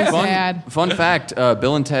should have. Sad. Fun fact,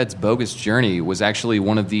 Bill and Ted's Bogus Journey was actually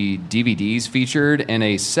one of the DVDs featured in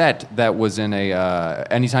a set that was in a,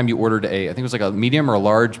 anytime you ordered I think it was like a medium or a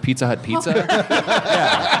large Pizza Hut pizza.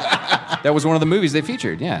 Yeah. That was one of the movies they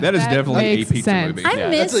featured, yeah. That is That definitely a makes pizza sense. movie. I Yeah.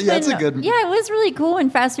 miss That's a when- good- Yeah, it was really cool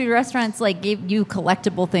when fast food restaurants like gave you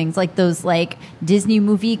collectible things like those like Disney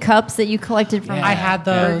movie cups that you collected from I had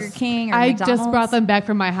those. Burger King or I McDonald's. just brought them back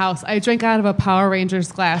from my house. I drank out of a Power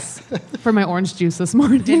Rangers glass for my orange juice this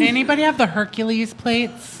morning. Did anybody have the Hercules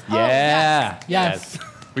plates? Yeah. Yes.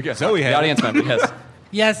 We got Zoe the had audience member, yes.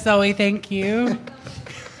 Yes, Zoe, thank you.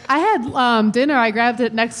 I had dinner. I grabbed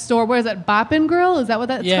it next door. Where is it? Boppin' Grill? Is that what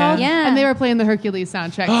that's Yeah. called? Yeah. And they were playing the Hercules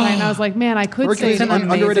soundtrack tonight, and I was like, man, I could say Hercules, an that.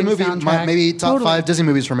 underrated movie, amazing my, soundtrack. maybe top Totally. 5 Disney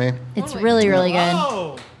movies for me. It's really, really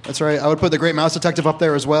good. That's right. I would put The Great Mouse Detective up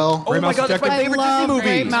there as well. Great Mouse Detective. I love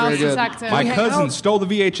Great Mouse Very good. Detective. My cousin stole the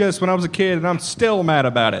VHS when I was a kid, and I'm still mad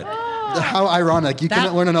about it. How ironic. You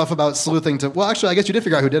couldn't learn enough about sleuthing to... Well, actually, I guess you did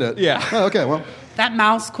figure out who did it. Yeah. Oh, okay, well... That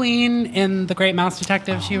mouse queen in The Great Mouse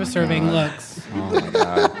Detective, she was serving looks. Oh my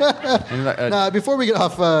god! And, Now, before we get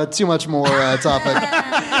off too much more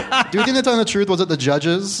topic, do you think they're telling the truth? Was it the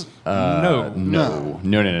judges? No.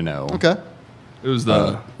 No. Okay. It was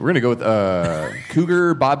the. We're gonna go with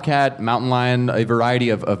cougar, bobcat, mountain lion, a variety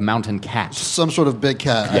of mountain cats. Some sort of big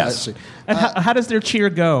cat. Yes. I see. And how does their cheer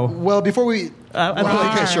go? Well, before we...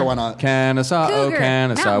 okay, sure, why not? Kennesaw, oh Cougar,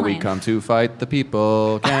 Kennesaw, mountain we lion. come to fight the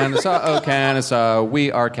people. Kennesaw, oh Kennesaw, we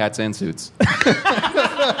are cats in suits.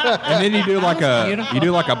 And then you do like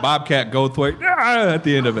a bobcat Goldthwait at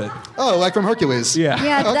the end of it. Oh, like from Hercules. Yeah.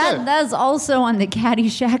 Yeah, Okay. that's also on the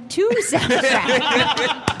Caddyshack 2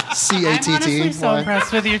 soundtrack. I'm honestly CATT. so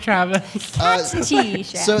impressed with you, Travis. Caddyshack.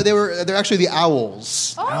 So they're actually the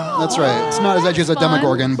owls. That's right. It's not as edgy as a fun.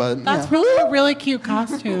 Demogorgon, but That's really a really cute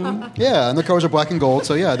costume. yeah, and the colors are black and gold.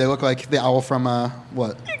 So yeah, they look like the owl from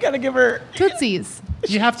what? You gotta give her. Tootsies.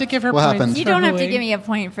 You have to give her What points. happened? You for don't have to hooey. give me a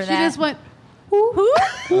point for She that. just went.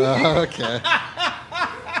 Okay.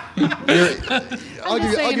 I'll I'm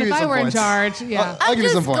just saying, if I were in charge, yeah. I'll I'm give you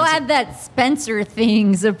some just points. glad that Spencer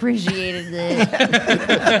Things appreciated it.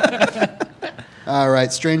 All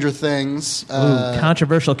right, Stranger Things.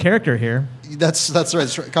 Controversial character here. That's right.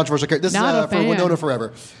 Controversial character. This Not a is for fan. Winona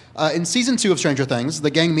Forever. In season 2 of Stranger Things,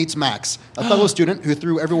 the gang meets Max, a fellow student who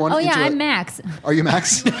threw everyone Oh into yeah, a... I'm Max. Are you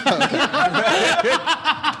Max?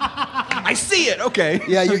 I see it. Okay.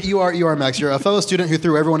 Yeah, you are Max. You're a fellow student who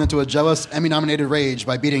threw everyone into a jealous Emmy-nominated rage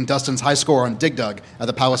by beating Dustin's high score on Dig Dug at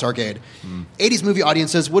the Palace Arcade. 80s movie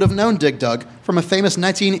audiences would have known Dig Dug from a famous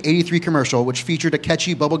 1983 commercial which featured a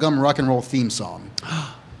catchy bubblegum rock and roll theme song.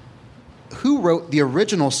 Who wrote the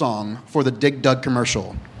original song for the Dig Dug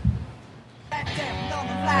commercial?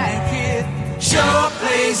 Sure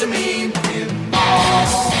plays a mean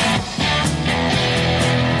pinball.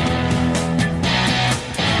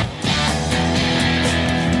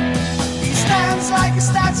 He stands like a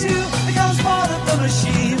statue, becomes part of the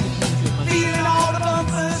machine. Feeling all the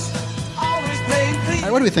bumpers, always playing clean. All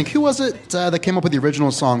right, what do we think? Who was it that came up with the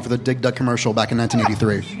original song for the Dig Dug commercial back in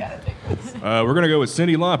 1983? We're gonna go with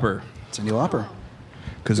Cyndi Lauper Cyndi Lauper.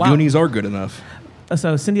 because Wow. Goonies are good enough.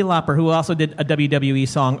 So Cyndi Lauper, who also did a WWE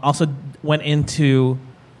song, also went into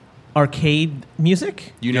arcade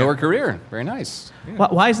music. You know her career. Very nice.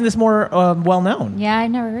 Why isn't this more well known? Yeah, I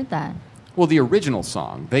never heard that. Well, the original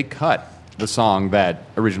song, they cut the song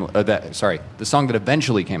the song that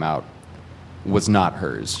eventually came out was not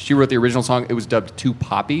hers. She wrote the original song. It was dubbed too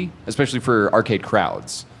poppy, especially for arcade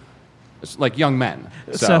crowds. It's like young men.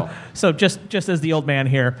 So just as the old man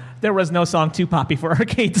here, there was no song too poppy for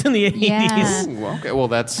arcades in the 80s. Yeah. Ooh, okay, well,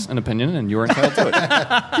 that's an opinion, and you're entitled to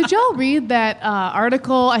it. Did y'all read that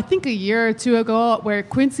article, I think a year or two ago, where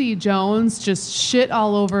Quincy Jones just shit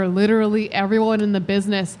all over literally everyone in the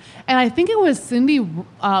business? And I think it was Cyndi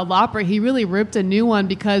Lauper. He really ripped a new one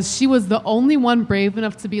because she was the only one brave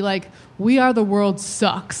enough to be like, "We Are the World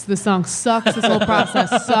sucks. This song sucks. This whole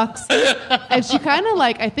process sucks." And she kind of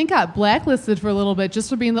I think got blacklisted for a little bit just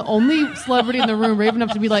for being the only celebrity in the room brave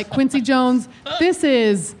enough to be like, "Quincy Jones, this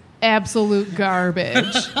is absolute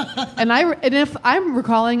garbage." And if I'm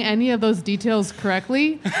recalling any of those details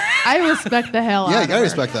correctly, I respect the hell out Yeah, of you gotta her.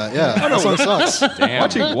 respect that. Yeah, that song sucks.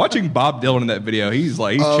 Damn. Watching Bob Dylan in that video, he's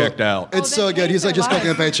checked out. It's so good. He's just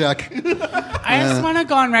collecting a paycheck. I just want to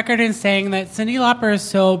go on record in saying that Cyndi Lauper is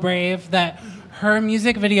so brave that her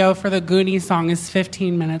music video for the Goonies song is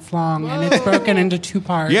 15 minutes long, and it's broken into 2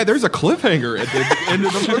 parts. Yeah, there's a cliffhanger at the end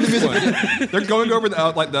of the first one. They're going over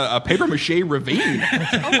the paper mache ravine.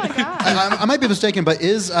 I might be mistaken, but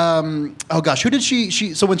is oh gosh, who did she?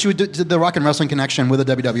 So when she did the Rock and Wrestling Connection with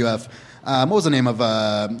the WWF, what was the name of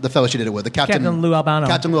the fellow she did it with? The Captain Lou Albano.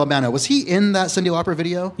 Captain Lou Albano. Was he in that Cyndi Lauper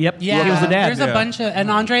video? Yep. Yeah, He was the dad. there's a bunch of, and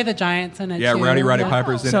Andre the Giant's in it Yeah, too. Rowdy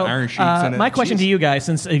Piper's in So, it, Iron Sheik's in it. my question to you guys,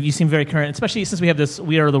 since you seem very current, especially since we have this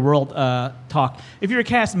 "We Are the World" talk, if you were to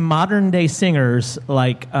cast modern day singers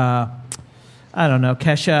like I don't know,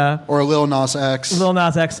 Kesha Or Lil Nas X? Lil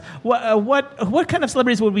Nas X, what kind of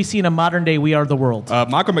celebrities would we see in a modern day "We Are the World"?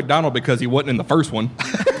 Michael McDonald, because he wasn't in the first one.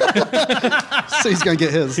 So he's gonna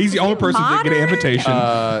get his. He's the only person to get an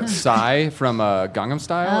invitation. Psy from Gangnam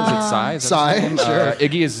Style. Is it Psy? Is that Psy, his name? sure.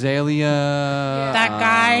 Iggy Azalea. That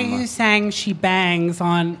guy who sang "She Bangs"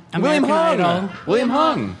 on William American Hung. Idol. William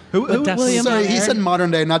Hung. Who? William Sorry, he Hung. said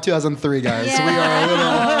modern day, not 2003, guys. So we are a little.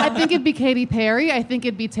 I think it'd be Katy Perry. I think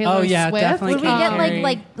it'd be Taylor Oh, yeah, Swift. definitely Would we get Katy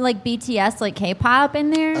Perry. like BTS, like K-pop in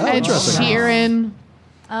there? Oh, Ed interesting. Sheeran.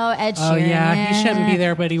 Oh, Ed Sheeran. Oh, yeah, he shouldn't be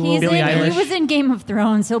there, but he will. Billie Eilish. He was in Game of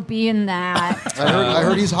Thrones. He'll be in that. I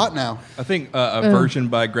heard he's hot now. I think a version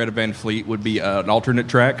by Greta Van Fleet would be an alternate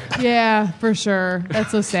track. Yeah, for sure.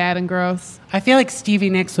 That's so sad and gross. I feel like Stevie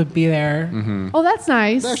Nicks would be there. Oh, that's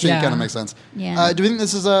nice. That actually Yeah. kind of makes sense. Yeah. Do we think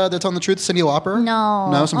this is they're telling the truth, Cyndi Lauper?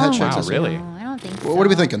 No. No, some head Oh, shakes. Wow, really? No, I don't think so. Well, what are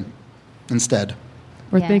we thinking instead?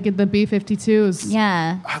 We're Yeah. thinking the B-52s.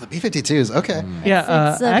 Yeah. Ah, the B-52s. Okay.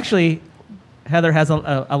 Yeah, It's a- actually, Heather has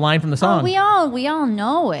a line from the Oh, song. we all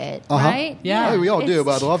know it, Uh-huh. right? Yeah. Oh, we all do,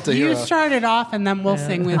 but I'd love to hear. You start it off, and then we'll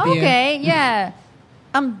sing with you. Okay, yeah.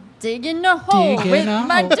 I'm digging a hole Digging with a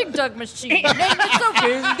my hole. dig dug machine, and it's a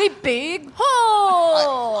really big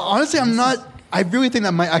hole. Honestly, I'm not. I really think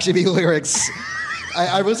that might actually be lyrics.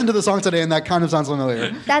 I listened to the song today, and that kind of sounds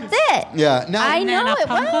familiar. That's it. Yeah. Now, I And know then I it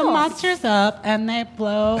pump the well. monsters up, and they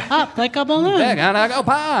blow up like a balloon. They're gonna go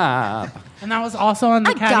pop. And that was also on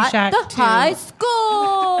the I got Caddyshack the too. high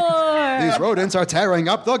score. these rodents are tearing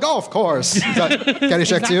up the golf course. Is that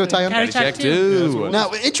Caddyshack 2, Italian? Caddyshack Check 2. two.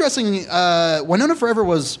 Now, interestingly, Winona Forever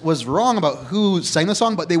was wrong about who sang the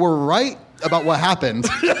song, but they were right about what happened.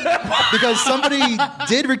 Because somebody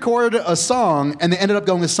did record a song, and they ended up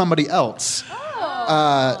going with somebody else.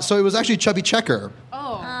 So it was actually Chubby Checker.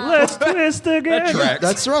 Let's twist again. That tracks.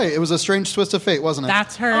 That's right. It was a strange twist of fate, wasn't it?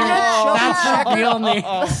 That's her. That's her real name.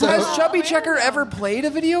 Has Chubby Checker ever played a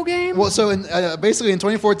video game? Well, so basically in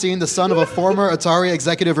 2014, the son of a former Atari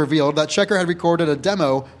executive revealed that Checker had recorded a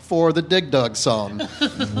demo for the Dig Dug song.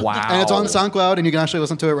 Wow. And it's on SoundCloud, and you can actually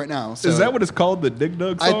listen to it right now. So Is that what it's called? The Dig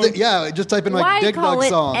Dug song? yeah, just type in like Why Dig call Dug it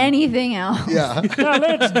song. anything else? Yeah.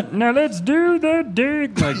 now let's do the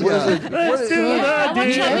dig. Like, what is it? Let's do the dig.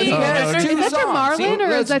 Is that your Marlon or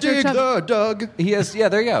is Let's that your dig Chub? the Dug. He has, yeah,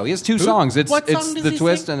 there you go. He has two songs. It's What song it's does the he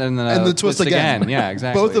twist sing? and then And the twist again. Yeah,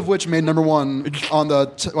 exactly. Both of which made number one on the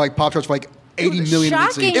pop charts for like 80 million weeks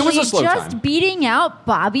Shockingly, each. It was a slow just time. beating out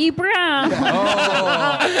Bobby Brown.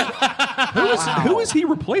 Who is he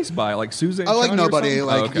replaced by? Like Suzanne? I like Chani or nobody. something?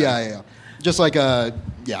 Like Oh, okay. yeah. Just like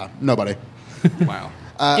nobody. Wow.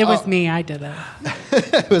 It was me. I did it.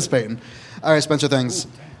 It was Peyton. All right, Spencer, thanks.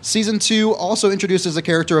 Season 2 also introduces the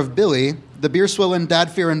character of Billy, the beer-swilling,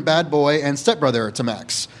 dad-fearing bad boy and stepbrother to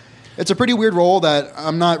Max. It's a pretty weird role that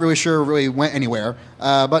I'm not really sure really went anywhere,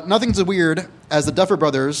 but nothing's as weird as the Duffer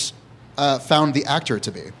Brothers found the actor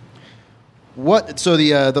to be. So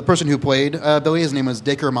the person who played Billy, his name was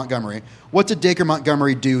Dacre Montgomery. What did Dacre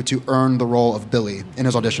Montgomery do to earn the role of Billy in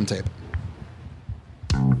his audition tape?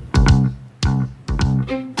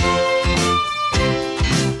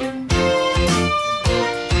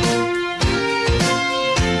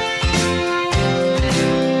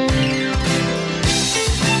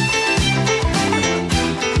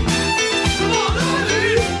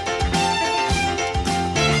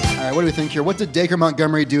 What do we think here? What did Dacre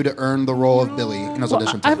Montgomery do to earn the role of Billy in his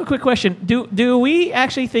audition I have tape? a quick question. Do we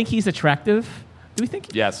actually think he's attractive? Do we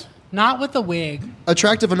think? Yes. Not with the wig.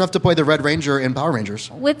 Attractive enough to play the Red Ranger in Power Rangers.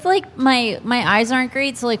 With like my eyes aren't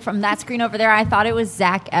great, so like from that screen over there, I thought it was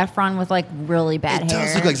Zac Efron with like really bad It hair.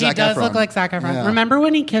 does look like He Zac does Efron. look like Zac Efron. Yeah. Remember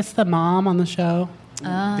when he kissed the mom on the show?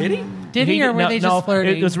 Did he? Did he, or were they just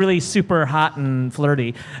flirting? It was really super hot and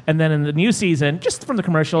flirty. And then in the new season, just from the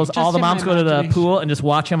commercials, Just all the in moms my go to the imagination. pool and just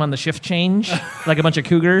watch him on the shift change, like a bunch of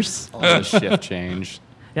cougars. Oh, the shift change.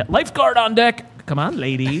 Yeah, lifeguard on deck. Come on,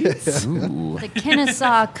 ladies. Ooh. The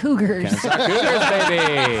Kennesaw Cougars. Cougars,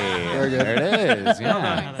 baby. Very good. There it is.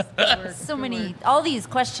 Yeah. So many, all these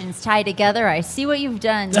questions tied together. I see what you've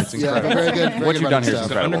done. That's Yeah, incredible. very good. Very What good you've done writing here is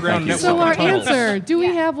staff. incredible. Underground Thank you. So our Tunnels. answer, do we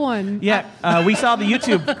Yeah. have one? Yeah, we saw the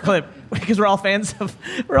YouTube clip because we're all fans of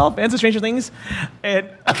Stranger Things, and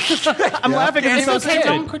I'm laughing because It's it's so okay.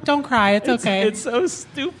 stupid. Don't cry. It's okay. It's so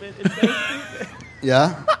stupid. It's so stupid.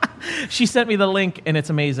 Yeah? She sent me the link, and it's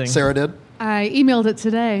amazing. Sarah did? I emailed it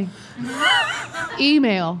today.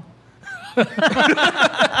 Email.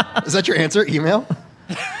 Is that your answer? Email?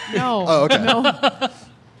 No. Oh, okay.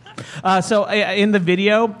 No. So in the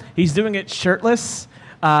video, he's doing it shirtless,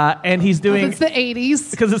 and he's doing It's the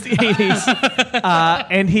 80s. because it's the 80s,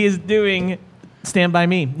 and he is doing Stand By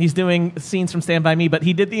Me. He's doing scenes from Stand By Me, but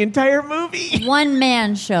he did the entire movie. One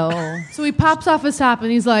man show. So he pops off his top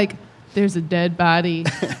and he's like, there's a dead body.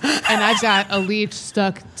 And I've got a leech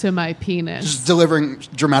stuck to my penis. Just delivering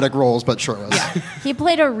dramatic roles, but shirtless. He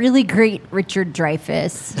played a really great Richard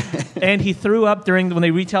Dreyfuss. And he threw up when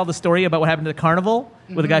they retell the story about what happened to the carnival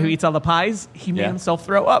with the guy who eats all the pies. He made Yeah. himself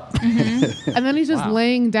throw up. And then he's just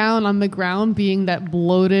laying down on the ground being that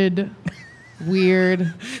bloated,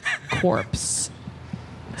 weird corpse.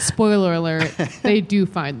 spoiler alert, they do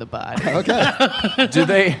find the body. Okay.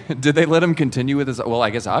 Did they let him continue with his? Well, I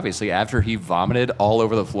guess obviously after he vomited all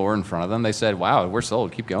over the floor in front of them, they said, "Wow, we're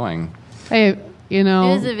sold. Keep going." Hey, you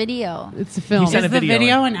know, It was a video. it's a film. He sent Is a the video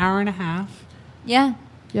video an hour and a half? Yeah.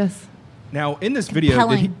 Yes. Now, in this video,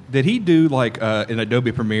 Compelling. did he do like in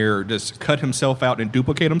Adobe Premiere, just cut himself out and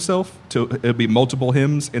duplicate himself to it'll be multiple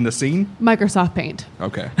hymns in the scene? Microsoft Paint.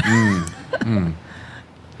 Okay,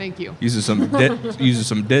 Thank you. uses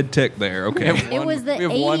some dead tech there. Okay, It was the We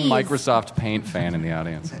have one 80s. Microsoft Paint fan in the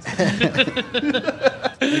audience.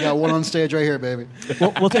 You got one on stage right here, baby.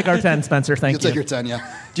 We'll take our 10, Spencer. Thank You'll take your 10,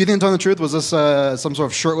 yeah. Do you think, Tell the Truth, was this some sort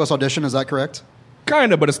of shirtless audition? Is that correct?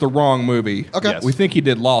 kind of, but it's the wrong movie. Okay. Yes. We think he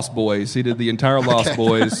did Lost Boys. He did the entire Lost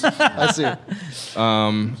Boys. I see.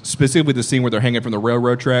 Specifically, the scene where they're hanging from the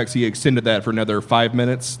railroad tracks. He extended that for another 5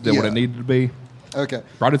 minutes than what Yeah. it needed to be. Okay.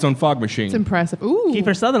 Brought its own fog machine. It's impressive. Ooh.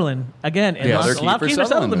 Kiefer Sutherland again. And Yeah, a they're lot of Kiefer Kiefer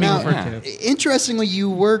Sutherland being Now, referred to. interestingly, you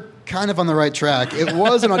were kind of on the right track. It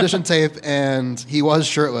was an audition tape, and he was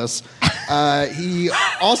shirtless. He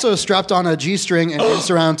also strapped on a G-string and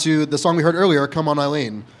danced around to the song we heard earlier, Come On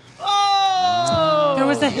Eileen. There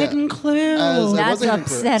was a hidden clue. It That's was a hidden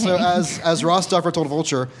clue. upsetting. So as Ross Duffer told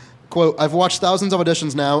Vulture, quote, I've watched thousands of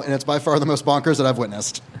auditions now, and it's by far the most bonkers that I've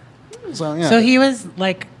witnessed. So, yeah. So he was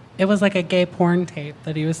like, it was like a gay porn tape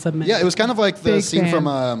that he was submitting. Yeah, it was kind of like the Big scene fan.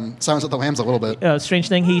 from Silence of the Lambs a little bit. Strange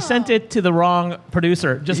thing, he sent it to the wrong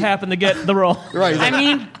producer. Just happened to get the role. Right. I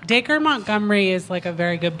mean, Dacre Montgomery is like a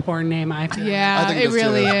very good porn name, I feel. I Yeah, think it it is,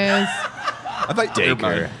 really too. is. I thought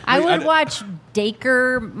Dacre. I would watch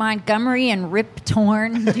Dacre Montgomery and Rip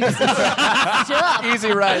Torn do some stuff.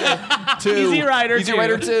 Easy Rider 2. Easy Rider Easy 2.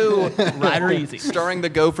 Rider 2. Rider Easy. Starring the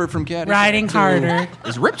gopher from Cat. Riding harder.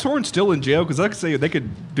 Is Rip Torn still in jail? Because I could say they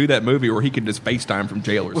could do that movie where he could just FaceTime from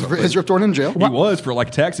jail or something. Is Rip Torn in jail? He was for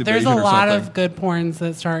like tax evasion There's a or lot something. of good porns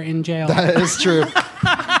that start in jail. That is true.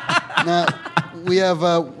 Now, we have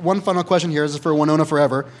one final question here. This is for Winona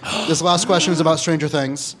Forever. This last question is about Stranger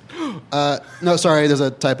Things. No, sorry, there's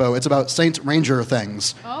a typo. It's about Saint Ranger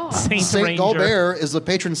Things. Saint Saint Ranger. Galbert is the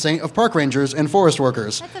patron saint of park rangers and forest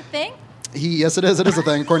workers. That's a thing? Yes, it is. It is a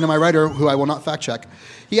thing, according to my writer, who I will not fact check.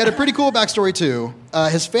 He had a pretty cool backstory, too.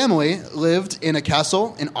 His family lived in a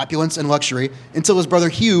castle in opulence and luxury until his brother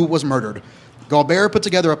Hugh was murdered. Galbert put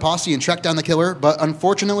together a posse and tracked down the killer, but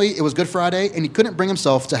unfortunately, it was Good Friday, and he couldn't bring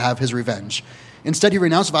himself to have his revenge. Instead, he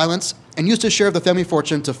renounced violence and used his share of the family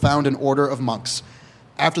fortune to found an order of monks.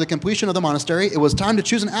 After the completion of the monastery, it was time to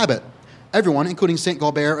choose an abbot. Everyone, including St.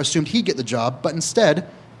 Galbert, assumed he'd get the job, but instead,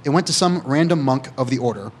 it went to some random monk of the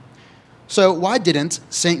order. So why didn't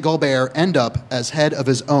St. Galbert end up as head of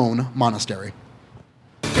his own monastery?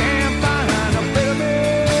 Can't find a better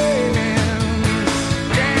man.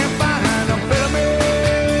 Can't find a better man.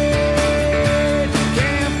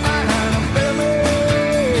 Can't find a better man.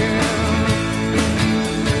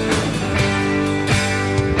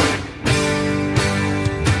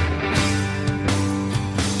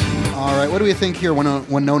 All right, what do we think here,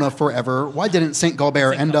 Winona Forever? Why didn't St.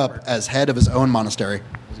 Galbert end up as head of his own monastery?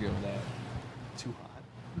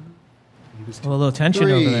 A little tension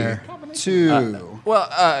 3, over there. 2. Well,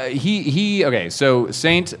 okay, so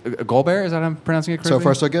Saint Galbert, is that how I'm pronouncing it correctly? So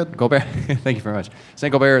far, so good. Galbert, thank you very much.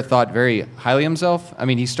 Saint Galbert thought very highly of himself. I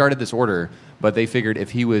mean, he started this order, but they figured if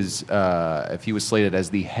he was slated as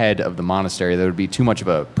the head of the monastery, there would be too much of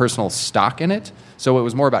a personal stock in it. So it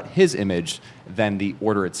was more about his image than the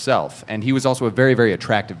order itself. And he was also a very, very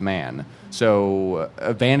attractive man. So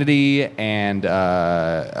vanity and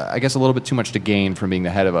I guess a little bit too much to gain from being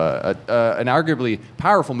the head of an arguably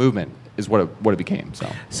powerful movement is what it became.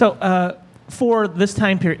 So for this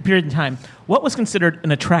time period in time, what was considered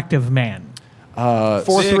an attractive man?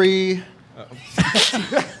 4-3.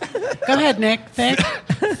 Go ahead, Nick. Thick.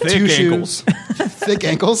 Thick ankles. Thick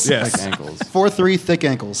ankles? Yes. Thick ankles. 4-3 thick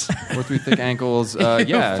ankles. 4-3 thick ankles.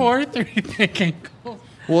 Yeah. 4-3 thick ankle.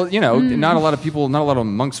 Well, not a lot of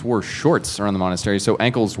monks wore shorts around the monastery, so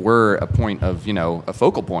ankles were a point of, a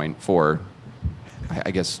focal point for,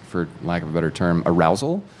 I guess, for lack of a better term,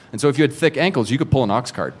 arousal. And so if you had thick ankles, you could pull an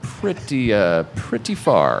ox cart pretty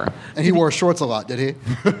far. And he wore shorts a lot, did he?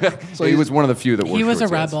 So he was one of the few that wore He was a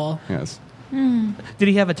shorts, yes. rebel. Yes. Did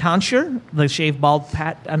he have a tonsure, the shaved bald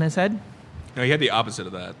pat on his head? No, he had the opposite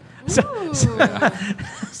of that.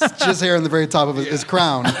 Just hair on the very top of his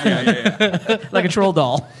crown. Like a troll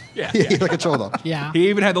doll. Like a troll doll. Yeah. He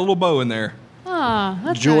even had the little bow in there.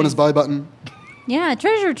 That's Jewel in nice. his belly button. Yeah,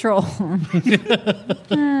 treasure troll.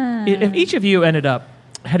 If each of you ended up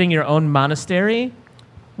heading your own monastery,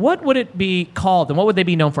 what would it be called and what would they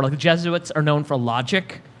be known for? Like the Jesuits are known for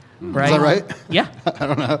logic. right? Is that right? Yeah. I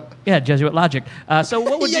don't know. Yeah, Jesuit logic. So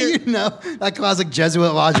what would Yeah, your you know, that classic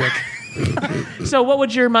Jesuit logic. so what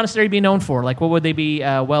would your monastery be known for? Like, what would they be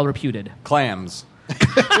well reputed? Clams.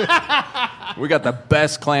 We got the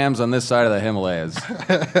best clams on this side of the Himalayas.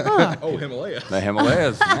 Oh, Himalaya. The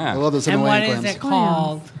Himalayas. I Yeah. love this And what Himalayan is clams. it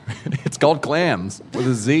called? It's called clams with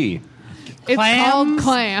a Z. It's called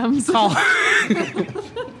clams.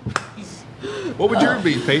 What would yours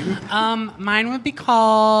be, Peyton? Mine would be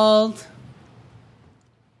called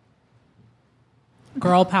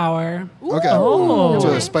Girl Power. Okay. Oh.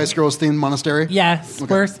 So a Spice Girls themed monastery? Yes,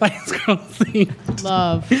 we're Spice Girls themed.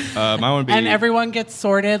 Love. Mine would be. And everyone gets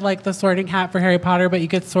sorted like the sorting hat for Harry Potter, but you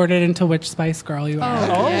get sorted into which Spice Girl you are.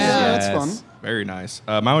 Oh, Yeah, yeah. that's fun. Very nice.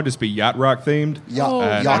 Mine would just be yacht rock themed.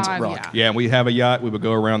 Yacht God, rock. yeah. Yeah, and we have a yacht. We would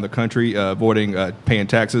go around the country avoiding paying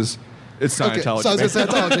taxes. It's Okay, Scientology. so I was man.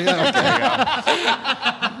 Scientology. Yeah,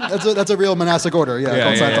 okay. That's a real monastic order. Yeah,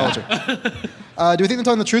 called Scientology. Do we think they're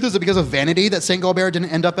telling the truth? Is it because of vanity that Saint Galbert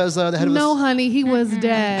didn't end up as the head of No, this? honey, he was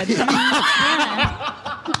dead.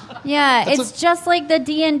 Yeah, it's just like the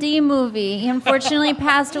D&D movie. He unfortunately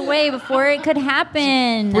passed away before it could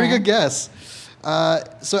happen. Pretty good guess.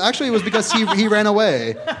 So actually, it was because he ran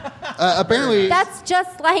away. Apparently, That's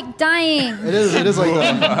just like dying. it is like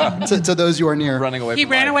that. to those you are near. Running away He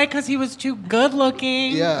from ran life. away because he was too good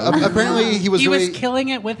looking. Yeah. Apparently, he was He really was killing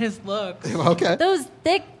it with his looks. okay. Those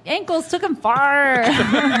thick ankles took him far.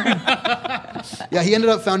 Yeah, he ended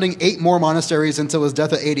up founding 8 more monasteries until his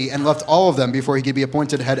death at 80, and left all of them before he could be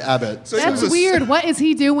appointed head abbot. So he That's was a- weird. What is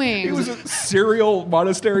he doing? He was a serial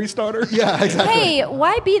monastery starter. Yeah, exactly. Hey,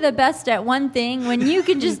 why be the best at one thing when you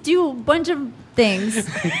can just do a bunch of things?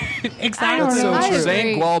 Exactly. That's so I true. agree.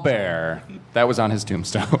 Saint Gualbert. That was on his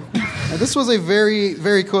tombstone. Now, this was a very,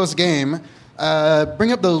 very close game.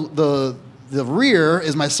 Bring up the rear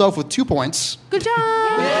is myself with 2 points. Good job.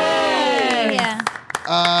 Yeah.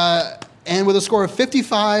 And with a score of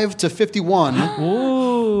 55 to 51.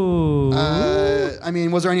 Ooh. I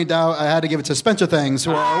mean, was there any doubt? I had to give it to Spencer Things,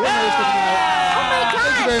 who are our winners for tonight. Oh my Thank you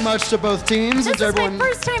gosh. very much to both teams. This is my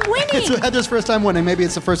first time It's winning. Heather's first time winning. Maybe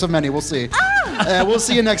it's the first of many. We'll see. We'll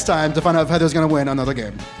see you next time to find out if Heather's going to win another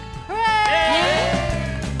game.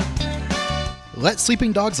 Let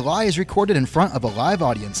Sleeping Dogs Lie is recorded in front of a live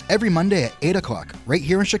audience every Monday at 8 o'clock, right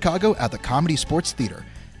here in Chicago at the Comedy Sports Theater.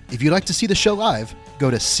 If you'd like to see the show live, go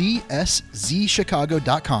to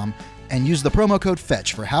cszchicago.com and use the promo code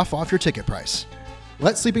FETCH for half off your ticket price.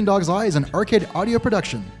 Let Sleeping Dogs Lie is an Arcade audio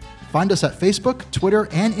production. Find us at Facebook, Twitter,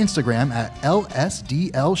 and Instagram at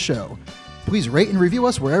LSDL Show. Please rate and review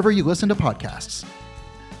us wherever you listen to podcasts.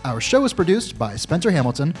 Our show is produced by Spencer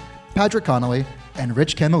Hamilton, Patrick Connolly, and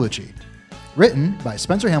Rich Camelucci. Written by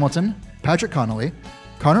Spencer Hamilton, Patrick Connolly,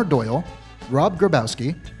 Connor Doyle, Rob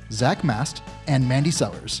Grabowski, Zach Mast, and Mandy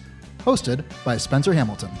Sellers. Hosted by Spencer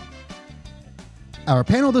Hamilton. Our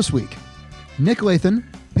panel this week: Nick Lathan,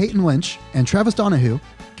 Peyton Lynch, and Travis Donahue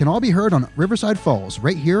can all be heard on Riverside Falls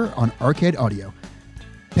right here on Arcade Audio.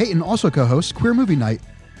 Peyton also co-hosts Queer Movie Night,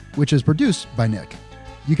 which is produced by Nick.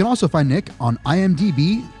 You can also find Nick on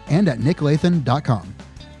IMDb and at nicklathan.com.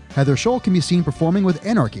 Heather Scholl can be seen performing with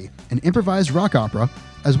Anarchy, an improvised rock opera,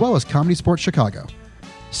 as well as Comedy Sports Chicago.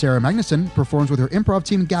 Sarah Magnuson performs with her improv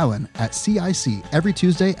team Gallon at CIC every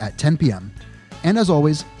Tuesday at 10 p.m. And as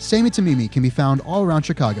always, Sammy Tamimi can be found all around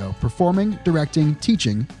Chicago, performing, directing,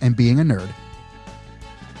 teaching, and being a nerd.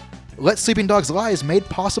 Let Sleeping Dogs Lie is made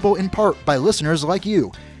possible in part by listeners like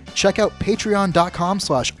you. Check out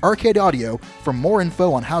patreon.com/arcadeaudio for more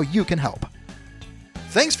info on how you can help.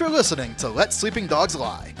 Thanks for listening to Let Sleeping Dogs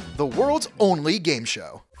Lie, the world's only game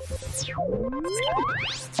show.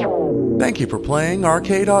 Thank you for playing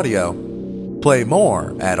Arcade Audio. Play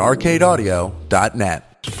more at arcadeaudio.net.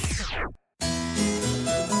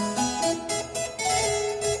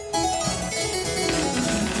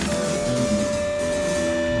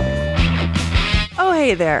 Oh,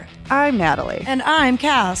 hey there. I'm Natalie. And I'm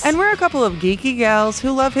Cass. And we're a couple of geeky gals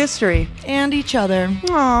who love history. And each other.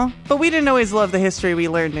 Aw, but we didn't always love the history we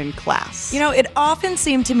learned in class. You know, it often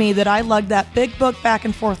seemed to me that I lugged that big book back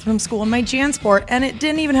and forth from school in my JanSport, and it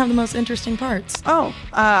didn't even have the most interesting parts. Oh,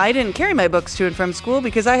 I didn't carry my books to and from school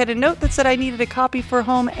because I had a note that said I needed a copy for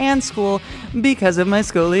home and school because of my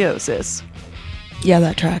scoliosis. Yeah,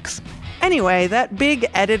 that tracks. Anyway, that big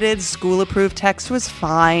edited school-approved text was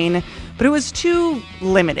fine, but it was too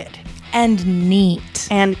limited. And neat.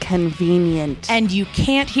 And convenient. And you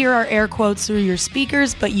can't hear our air quotes through your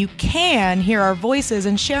speakers, but you can hear our voices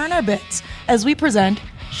and share in our bits as we present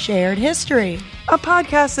Shared History. A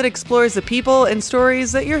podcast that explores the people and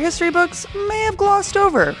stories that your history books may have glossed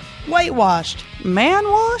over. Whitewashed.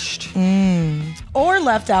 Man-washed? or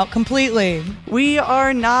left out completely. We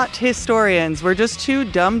are not historians. We're just two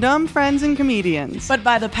dumb friends and comedians. But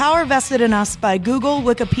by the power vested in us by Google,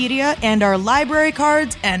 Wikipedia, and our library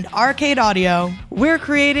cards and Arcade Audio, we're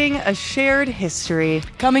creating a shared history.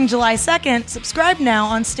 Coming July 2nd, subscribe now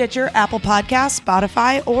on Stitcher, Apple Podcasts,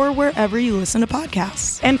 Spotify, or wherever you listen to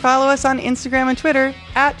podcasts. And follow us on Instagram and Twitter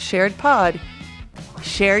 @SharedPod.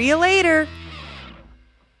 Share you later.